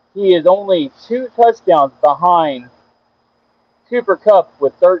he is only 2 touchdowns behind Cooper Kupp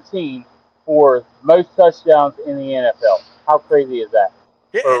with 13 for most touchdowns in the NFL. How crazy is that?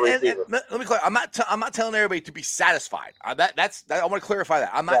 Yeah, and let me clarify. I'm not telling everybody to be satisfied. I want to clarify that.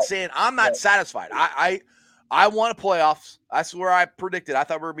 I'm not saying I'm not satisfied. I want a playoffs. That's where I predicted. I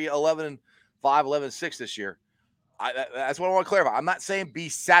thought we were going to be 11-5, 11-6 this year. That's what I want to clarify. I'm not saying be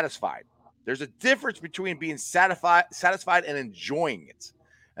satisfied. There's a difference between being satisfied and enjoying it.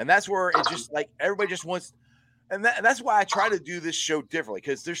 And that's where it's just like everybody just wants. And that's why I try to do this show differently,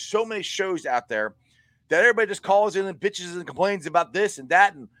 because there's so many shows out there that everybody just calls in and bitches and complains about this and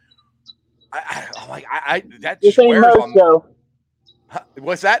that. And I'm like, that this ain't Mo's show.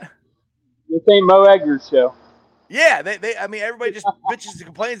 What's that? This ain't Mo Eggers' show. Yeah, everybody just bitches and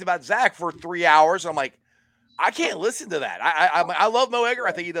complains about Zach for 3 hours. I'm like, I can't listen to that. I love Mo Egger.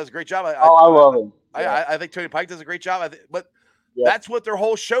 I think he does a great job. I love him. I think Tony Pike does a great job. But that's what their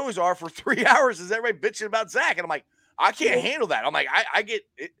whole shows are for 3 hours, is everybody bitching about Zach. And I'm like, I can't handle that. I'm like, I get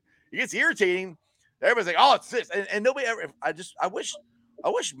it. It gets irritating. Everybody's like, oh, it's this. And nobody ever, I wish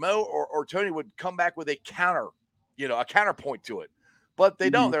Mo or Tony would come back with a counterpoint to it. But they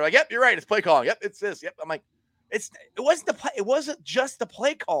don't. They're like, yep, you're right. It's play calling. Yep, it's this. Yep. I'm like, it wasn't just the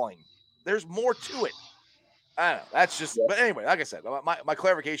play calling. There's more to it. I don't know. That's just, but anyway, like I said, my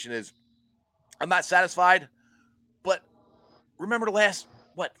clarification is I'm not satisfied, but remember the last,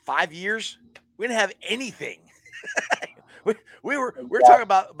 5 years? We didn't have anything. we're talking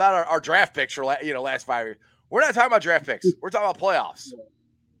about our draft picks for last 5 years. We're not talking about draft picks. We're talking about playoffs.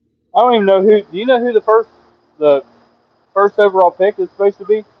 I don't even know who. Do you know who the first overall pick is supposed to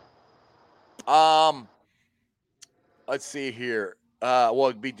be? Let's see here. Well,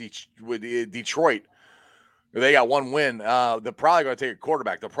 it'd be Detroit. They got one win. They're probably going to take a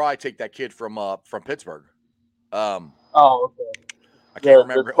quarterback. They'll probably take that kid from Pittsburgh. Oh, okay. I can't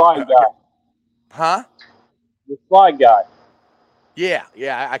remember. The slide guy. Huh? The slide guy. Yeah.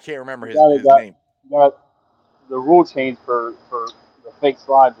 I can't remember his name. Got the rule change for the fake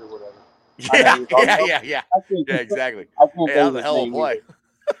slides or whatever. Yeah, exactly. I can't that was a hell of a play.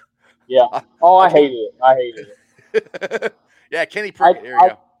 Yeah. Oh, I hated it. Yeah, Kenny Prickett. There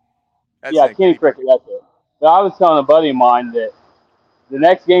you go. Kenny Prickett. That's it. But I was telling a buddy of mine that the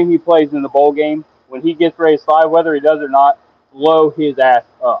next game he plays in the bowl game, when he gets ready to slide, whether he does or not, blow his ass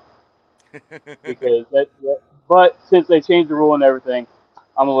up. Because but since they changed the rule and everything,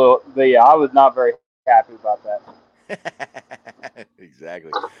 I was not very happy about that.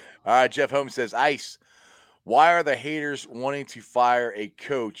 Exactly. All right, Jeff Holmes says, Ice, why are the haters wanting to fire a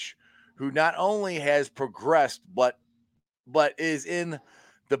coach who not only has progressed but is in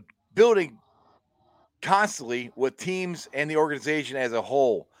the building constantly with teams and the organization as a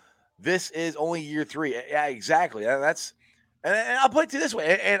whole? This is only year 3. Yeah, exactly. And I'll put it to this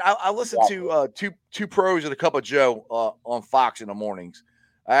way. And I listen to two pros and a cup of Joe on Fox in the mornings.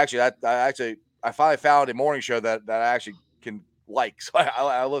 I finally found a morning show that I actually can like, so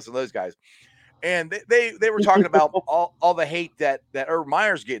I listen to those guys. And they were talking about all the hate that Urban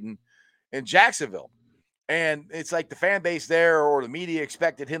Meyer's getting in Jacksonville. And it's like the fan base there or the media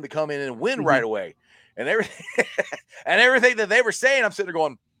expected him to come in and win right away. And everything that they were saying, I'm sitting there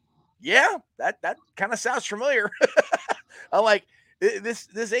going, yeah, that kind of sounds familiar. I'm like,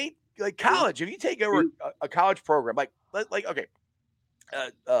 this ain't like college. If you take over a college program, like okay,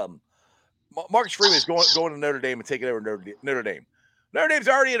 Marcus Freeman is going to Notre Dame and taking over Notre Dame. Notre Dame's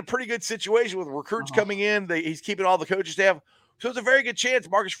already in a pretty good situation with recruits coming in. He's keeping all the coaching staff. So it's a very good chance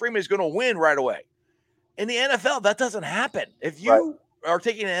Marcus Freeman is going to win right away. In the NFL, that doesn't happen. If you are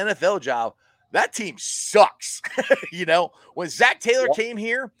taking an NFL job, that team sucks. When Zach Taylor came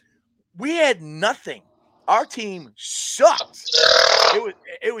here, we had nothing. Our team sucked.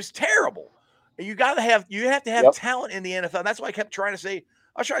 It was terrible. You have to have talent in the NFL. And that's why I kept trying to say.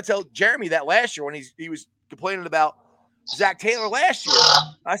 I was trying to tell Jeremy that last year when he was complaining about Zach Taylor last year.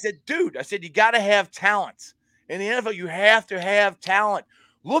 I said, dude, you got to have talent. In the NFL, you have to have talent.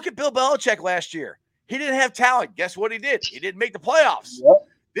 Look at Bill Belichick last year. He didn't have talent. Guess what he did? He didn't make the playoffs. Yep.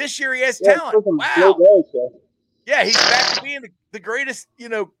 This year he has talent. Wow. Yeah, he's back to being the greatest,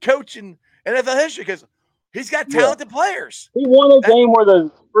 coach in NFL history because he's got talented players. He won a game where the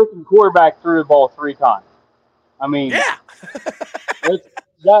freaking quarterback threw the ball 3 times. I mean, yeah.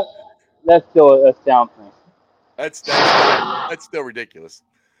 That's still astounding. That's still ridiculous.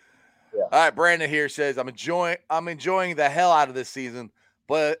 Yeah. All right, Brandon here says, I'm enjoying the hell out of this season,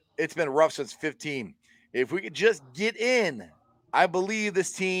 but it's been rough since 15. If we could just get in, I believe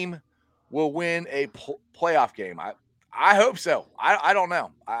this team will win a playoff game. I hope so. I don't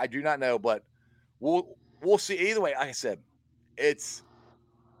know. I do not know, but we'll see. Either way, like I said, it's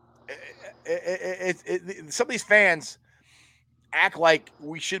some of these fans act like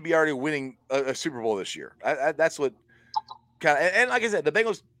we should be already winning a Super Bowl this year. That's what kind of, and like I said, the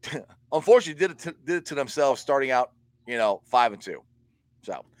Bengals unfortunately did it to themselves starting out, 5-2.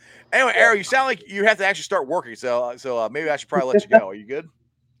 So anyway, Arrow, you sound like you have to actually start working. So maybe I should probably let you go. Are you good?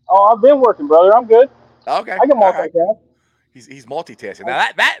 Oh, I've been working, brother. I'm good. Okay. I can multitask. Right. He's multitasking. Now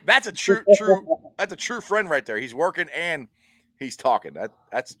that's a true that's a true friend right there. He's working and he's talking.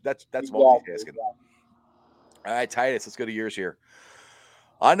 That's multitasking. Exactly. All right, Titus, let's go to yours here.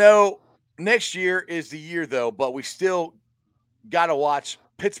 I know next year is the year though, but we still got to watch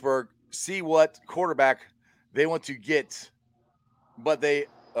Pittsburgh, see what quarterback they want to get. But they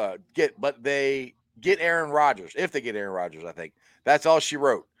get Aaron Rodgers. If they get Aaron Rodgers, I think that's all she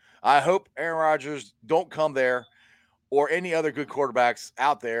wrote. I hope Aaron Rodgers don't come there or any other good quarterbacks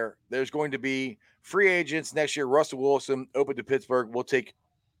out there. There's going to be free agents next year. Russell Wilson open to Pittsburgh. We'll take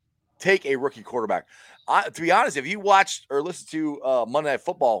a rookie quarterback. To be honest, if you watched or listened to Monday Night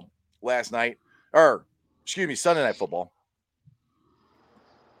Football last night, Sunday Night Football.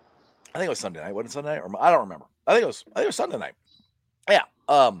 I think it was Sunday night. Wasn't it Sunday night? Or I don't remember. I think it was Sunday night. Yeah.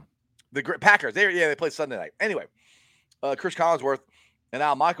 The Packers. They played Sunday night. Anyway, Chris Collinsworth and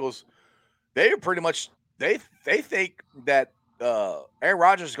Al Michaels, they pretty much they think that Aaron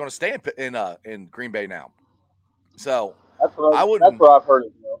Rodgers is going to stay in Green Bay now. So that's what I've heard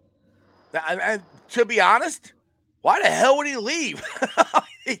as well. And to be honest, Why the hell would he leave?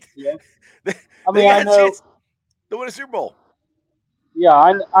 Yeah. they, I they mean, I got a know. chance to win a Super Bowl. Yeah,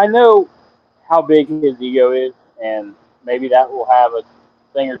 I know how big his ego is, and maybe that will have a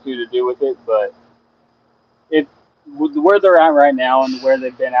thing or two to do with it. But it with where they're at right now and where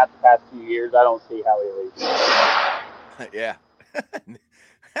they've been at the past few years, I don't see how he leaves. Yeah.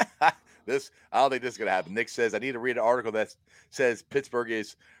 I don't think this is gonna happen. Nick says I need to read an article that says Pittsburgh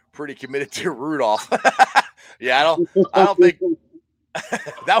is pretty committed to Rudolph. Yeah, I don't think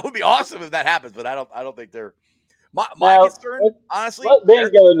that would be awesome if that happens, but I don't think they're my Now, concern, honestly. let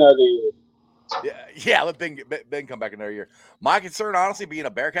Ben go another year. Yeah, let Ben come back another year. My concern, honestly, being a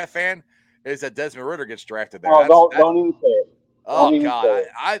Bearcat fan, is that Desmond Ritter gets drafted there. Oh, don't even say it. Oh Don't even God, say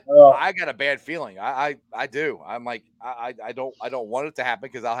it. I got a bad feeling. I do. I'm like I don't want it to happen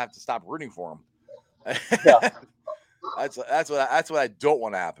because I'll have to stop rooting for him. Yeah. That's what I don't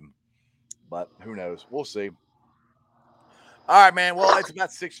want to happen. But who knows? We'll see. All right, man. Well, it's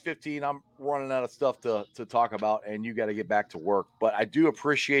about 6:15. I'm running out of stuff to talk about, and you got to get back to work. But I do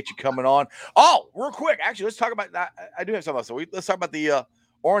appreciate you coming on. Oh, real quick, actually, let's talk about that. I do have something else. So let's talk about the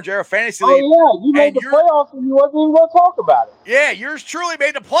Orange Arrow Fantasy League. Oh yeah, you made the playoffs and you wasn't even going to talk about it. Yeah, yours truly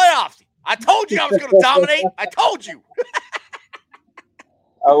made the playoffs. I told you I was going to dominate. I told you.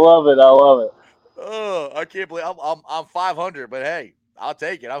 I love it. I love it. Oh, I can't believe I'm 500, but hey, I'll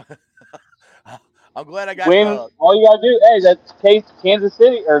take it. I'm glad I got. Win. All you gotta do, hey, that's Kansas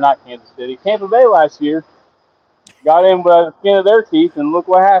City or not Kansas City, Tampa Bay last year. Got in by the skin of their teeth, and look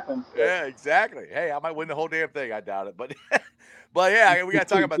what happened. So. Yeah, exactly. Hey, I might win the whole damn thing. I doubt it, but yeah, we got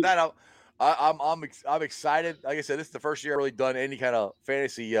to talk about that. I'm excited. Like I said, this is the first year I've really done any kind of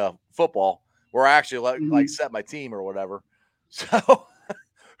fantasy football where I actually like set my team or whatever. So,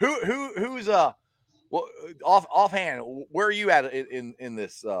 who's well, offhand, where are you at in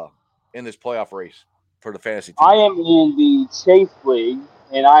this playoff race for the fantasy team? I am in the Chase League,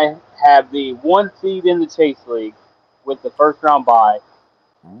 and I have the 1 seed in the Chase League with the first round bye.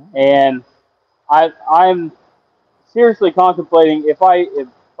 And I'm seriously contemplating if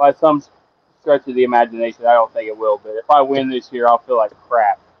by some stretch of the imagination, I don't think it will, but if I win this year, I'll feel like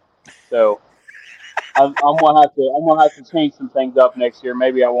crap. So I'm gonna have to change some things up next year.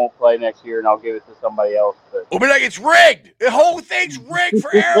 Maybe I won't play next year, and I'll give it to somebody else. But we'll be like, it's rigged. The whole thing's rigged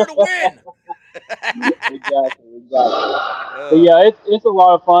for Arrow to win. Exactly. But yeah, it's a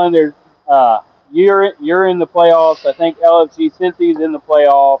lot of fun. There's you're in the playoffs. I think LFG Cincy's in the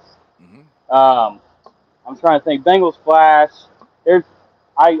playoffs. Mm-hmm. I'm trying to think. Bengals Flash. There's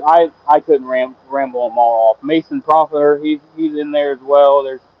I couldn't ramble them all off. Mason Profiter, he's in there as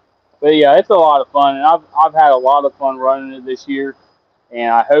well. But yeah, it's a lot of fun, and I've had a lot of fun running it this year,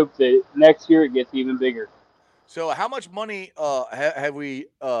 and I hope that next year it gets even bigger. So, how much money have we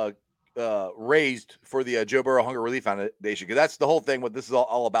raised for the Joe Burrow Hunger Relief Foundation? Because that's the whole thing. What this is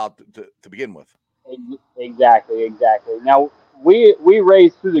all about to begin with. Exactly. Now we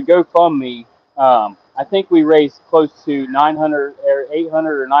raised through the GoFundMe. I think we raised close to $900 or $800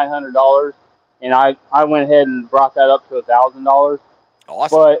 or $900, and I went ahead and brought that up to $1,000.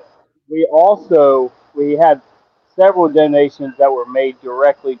 Awesome. But we had several donations that were made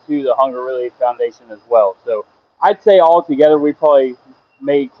directly to the Hunger Relief Foundation as well. So I'd say altogether we probably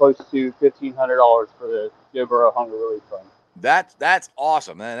made close to $1,500 for the Joe Burrow Hunger Relief Fund. That's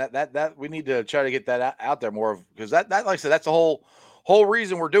awesome, man. That we need to try to get that out there more, because that like I said, that's the whole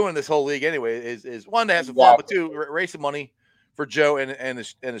reason we're doing this whole league anyway. Is one, to have some fun, but two, raise some money for Joe and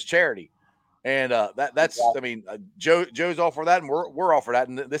his charity. And that's exactly. I mean, Joe's all for that, and we're all for that.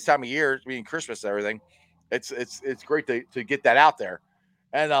 And this time of year, being Christmas and everything, it's great to get that out there.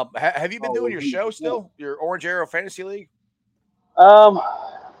 And have you been doing your show still, your Orange Arrow Fantasy League?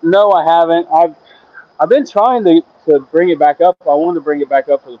 No, I haven't. I've been trying to bring it back up. I wanted to bring it back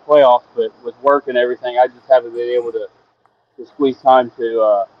up for the playoffs, but with work and everything, I just haven't been able to squeeze time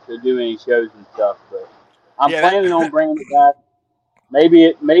to do any shows and stuff. But I'm planning on bringing it back.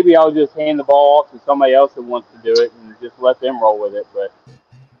 Maybe I'll just hand the ball off to somebody else that wants to do it and just let them roll with it.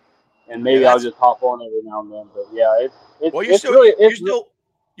 And maybe I'll just hop on every now and then. But yeah, it's well,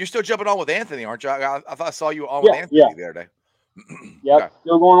 you're still jumping on with Anthony, aren't you? I thought I saw you on with Anthony the other day. Yep, okay.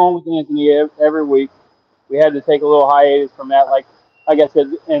 Still going on with Anthony every week. We had to take a little hiatus from that, like I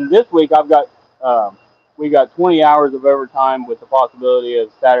said. And this week we got 20 hours of overtime with the possibility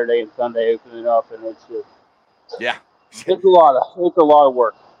of Saturday and Sunday opening up, and it's just it's a lot of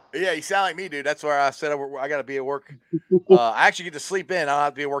work. Yeah, you sound like me, dude. That's where I said I got to be at work. I actually get to sleep in. I don't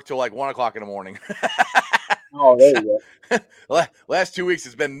have to be at work till like 1 o'clock in the morning. Oh, there you go. Last 2 weeks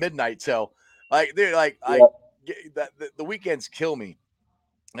it's been midnight, so like, dude, the weekends kill me,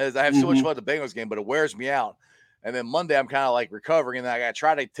 as I have so much fun at the Bengals game, but it wears me out. And then Monday, I'm kind of like recovering, and then I got to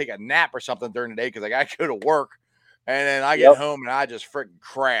try to take a nap or something during the day because I got to go to work. And then I get home and I just freaking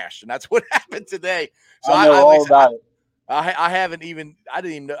crashed, and that's what happened today. So I know all about it. I haven't even I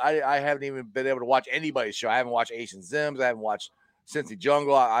haven't even been able to watch anybody's show. I haven't watched Asian Zims. I haven't watched Cincy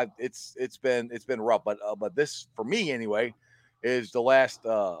Jungle. It's been rough, but this for me anyway is the last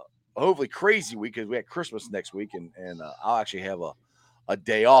hopefully crazy week because we had Christmas next week, and I'll actually have a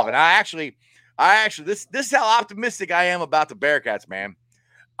day off. And I actually this is how optimistic I am about the Bearcats, man.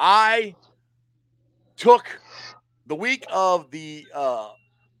 I took the week of the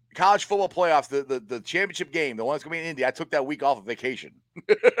college football playoffs, the championship game, the one that's going to be in Indy. I took that week off of vacation.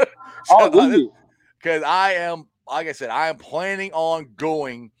 Because I am, like I said, I am planning on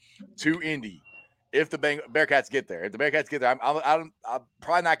going to Indy if the Bearcats get there. If the Bearcats get there, I'm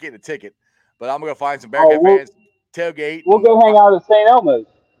probably not getting a ticket, but I'm going to find some Bearcat fans, tailgate. We'll go hang out at St. Elmo's.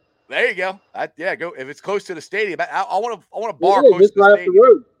 There you go. Go if it's close to the stadium. I want a bar close to the right stadium. Up the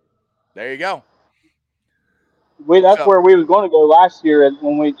road. There you go. That's where we was going to go last year, and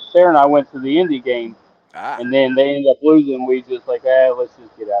when Sarah and I went to the Indy game, and then they ended up losing. We just like, let's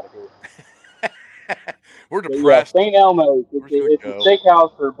just get out of here. We're depressed. St. Elmo's. It's a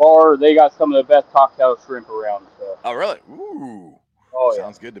steakhouse or bar. They got some of the best cocktail shrimp around. So. Oh, really? Ooh. Oh,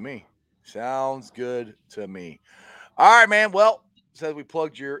 sounds good to me. Sounds good to me. All right, man. Well, said we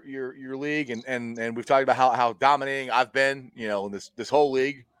plugged your league, and we've talked about how dominating I've been. In this whole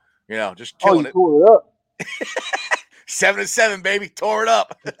league. Just killing it. Tore it up. 7-7, baby. Tore it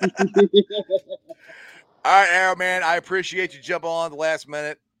up. All right, Arrow, man. I appreciate you jumping on the last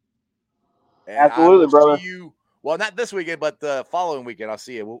minute. And absolutely, brother. See you, well, not this weekend, but the following weekend. I'll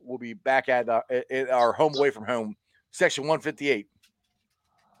see you. We'll be back at our home away from home, section 158.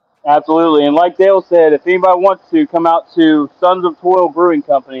 Absolutely. And like Dale said, if anybody wants to come out to Sons of Toil Brewing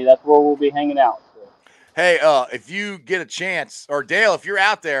Company, that's where we'll be hanging out. So. Hey, if you get a chance, or Dale, if you're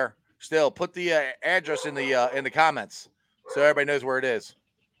out there, still put the address in the comments so everybody knows where it is.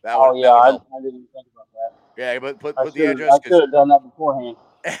 I didn't think about that. Yeah, but put the address. I should have done that beforehand.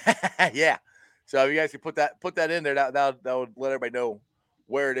 Yeah. So if you guys can put that in there, that would let everybody know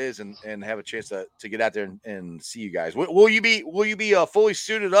where it is and have a chance to get out there and see you guys. Will you be fully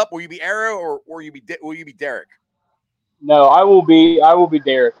suited up? Will you be Arrow or will you be Derek? No, I will be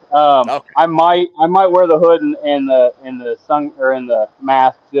Derek. Okay. I might wear the hood and the sun or in the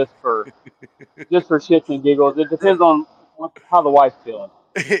mask just for shits and giggles. It depends on how the wife's feeling.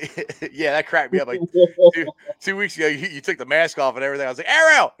 Yeah, that cracked me up. Like 2 weeks ago, you took the mask off and everything. I was like,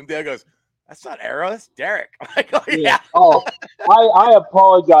 Arrow, and Dale goes, "That's not Arrow, that's Derek." I'm like, oh yeah. I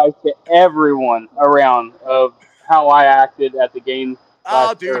apologize to everyone around of how I acted at the game.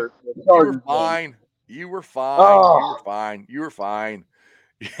 Oh, dude, you were fine. You were fine. Oh. You were fine.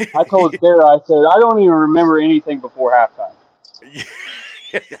 I told Sarah, I said, I don't even remember anything before halftime.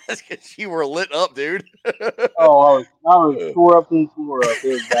 That's because you were lit up, dude. I was tore up. It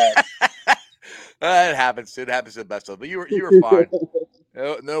was bad. It happens. It happens to the best of them. But you were fine.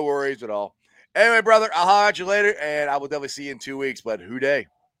 No worries at all. Anyway, brother, I'll holler at you later, and I will definitely see you in 2 weeks. But who day?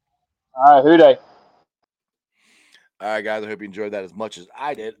 All right, who day? All right, guys. I hope you enjoyed that as much as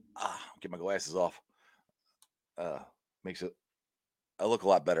I did. Get my glasses off. Makes it. I look a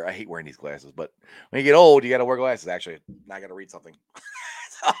lot better. I hate wearing these glasses, but when you get old, you got to wear glasses. Actually, now I got to read something.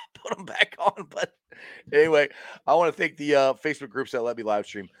 So I'll put them back on. But anyway, I want to thank the Facebook groups that let me live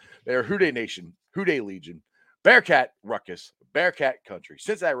stream. They're Who Day Nation, Who Day Legion, Bearcat Ruckus, Bearcat Country,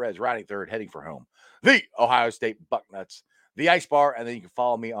 Cincinnati Reds riding third, heading for home, the Ohio State Bucknuts, the Ice Bar, and then you can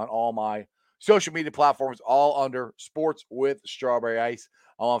follow me on all my social media platforms, all under Sports with Strawberry Ice.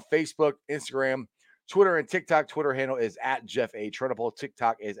 I'm on Facebook, Instagram, Twitter, and TikTok. Twitter handle is at Jeff A. Trunable.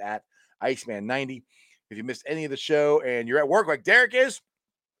 TikTok is at Iceman90. If you missed any of the show and you're at work like Derek is,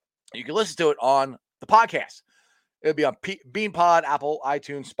 you can listen to it on the podcast. It'll be on BeanPod, Apple,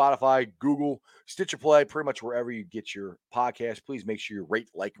 iTunes, Spotify, Google, Stitcher Play, pretty much wherever you get your podcast. Please make sure you rate,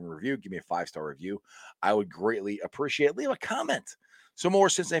 like, and review. Give me a 5-star review. I would greatly appreciate it. Leave a comment so more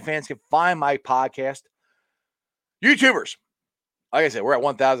Cincinnati fans can find my podcast. YouTubers. Like I said, we're at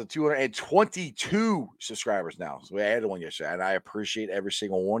 1,222 subscribers now. So we added one yesterday, and I appreciate every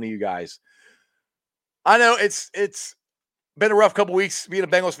single one of you guys. I know it's been a rough couple weeks being a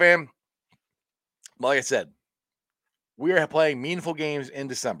Bengals fan. But like I said, we are playing meaningful games in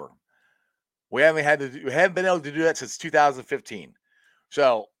December. We haven't been able to do that since 2015.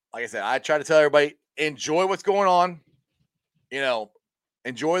 So, like I said, I try to tell everybody, enjoy what's going on.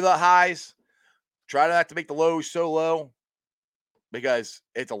 Enjoy the highs. Try not to make the lows so low because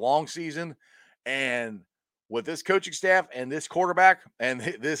it's a long season. And with this coaching staff and this quarterback and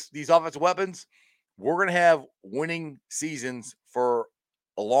these offensive weapons, we're going to have winning seasons for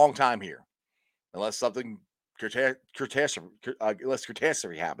a long time here, unless something catastrophe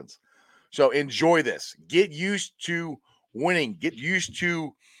happens. So enjoy this. Get used to winning. Get used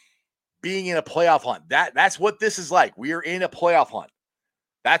to being in a playoff hunt. That's what this is like. We are in a playoff hunt.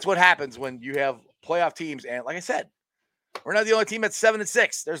 That's what happens when you have playoff teams. And like I said, we're not the only team that's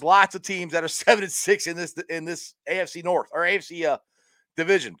 7-6. There's lots of teams that are 7-6 in this AFC North or AFC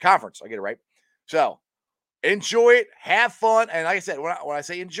division conference. I get it right. So enjoy it, have fun, and like I said, when I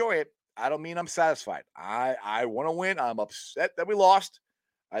say enjoy it, I don't mean I'm satisfied. I want to win. I'm upset that we lost.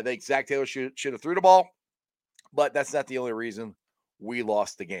 I think Zach Taylor should have threw the ball, but that's not the only reason we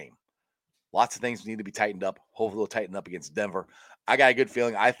lost the game. Lots of things need to be tightened up. Hopefully they'll tighten up against Denver. I got a good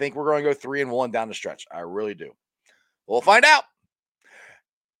feeling. I think we're going to go 3-1 down the stretch. I really do. We'll find out.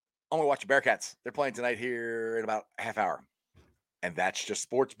 I'm going to watch the Bearcats. They're playing tonight here in about a half hour. And that's just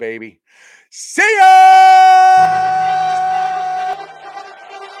sports, baby. See ya!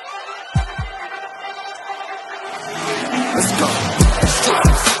 Let's go.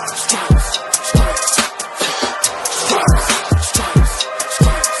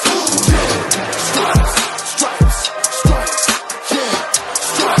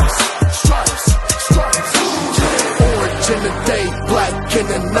 Orange in the day, black in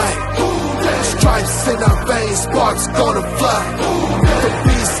the night. Stripes in our veins, sparks gonna fly. The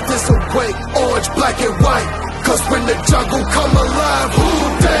beast is awake, orange, black and white. Cause when the jungle come alive,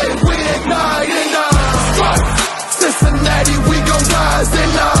 day we ignite and Cincinnati, we gon' rise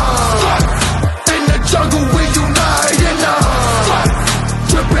and in the jungle we unite and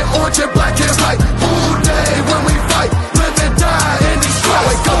dripping orange and black and white. Day when we fight, live and die in these stripes.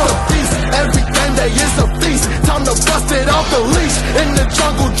 Wake up the beast, every day is a feast. Time to bust it off the leash. In the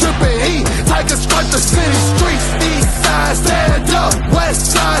jungle dripping heat, tigers strike the city streets. East side stand up,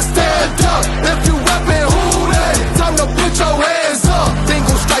 west side stand up. If you reppin' Hootie, time to put your hands up.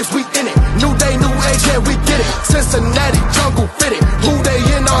 Dingle stripes, we in it. New day, new age, yeah, we get it. Cincinnati jungle fitted. Hootie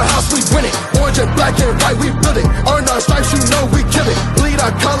in our house, we win it. Orange and black and white, we build it. Earn our stripes, you know we kill it. Bleed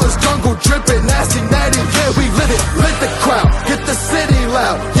our colors, jungle dripping. Nasty, natty, yeah, we lit it. Lit the crowd, get the city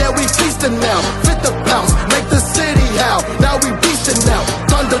loud. Yeah, we feasting now. Fit the bounce, make the city howl. Now we beastin' now.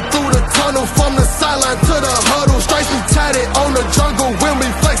 Thunder through the tunnel from the sideline to the huddle. Stripes we tatted on the jungle when we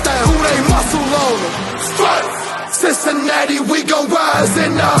flex that Hootie muscle on them. Cincinnati, we gon' rise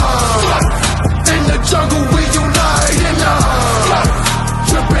and in the jungle we unite and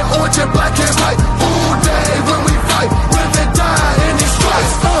dripping orange and black and white. Day when we fight, live and die in these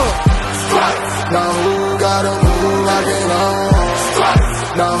stripes. Now who gotta move like it on?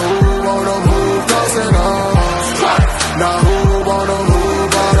 Now who wanna move crossing on? Now who wanna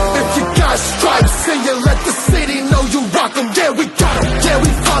move on? If you got stripes and you let the city know you rock 'em, yeah we got 'em, yeah we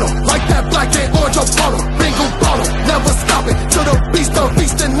fought 'em. Like that black and orange up on 'em, bingo bottle, never stop it till the beast of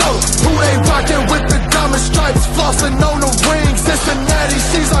feasting on 'em. Who they rockin' with the diamond stripes, flossing on the ring. Cincinnati,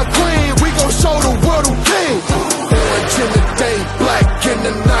 she's our queen, we gon' show the world who king. Orange in the day, black in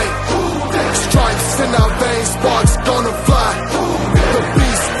the night. Stripes in our veins, sparks gonna fly. The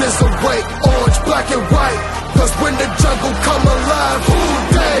beast is awake, orange, black and white. Cause when the jungle come alive,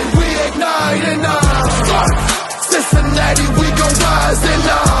 day we ignite and Cincinnati, we gon' rise and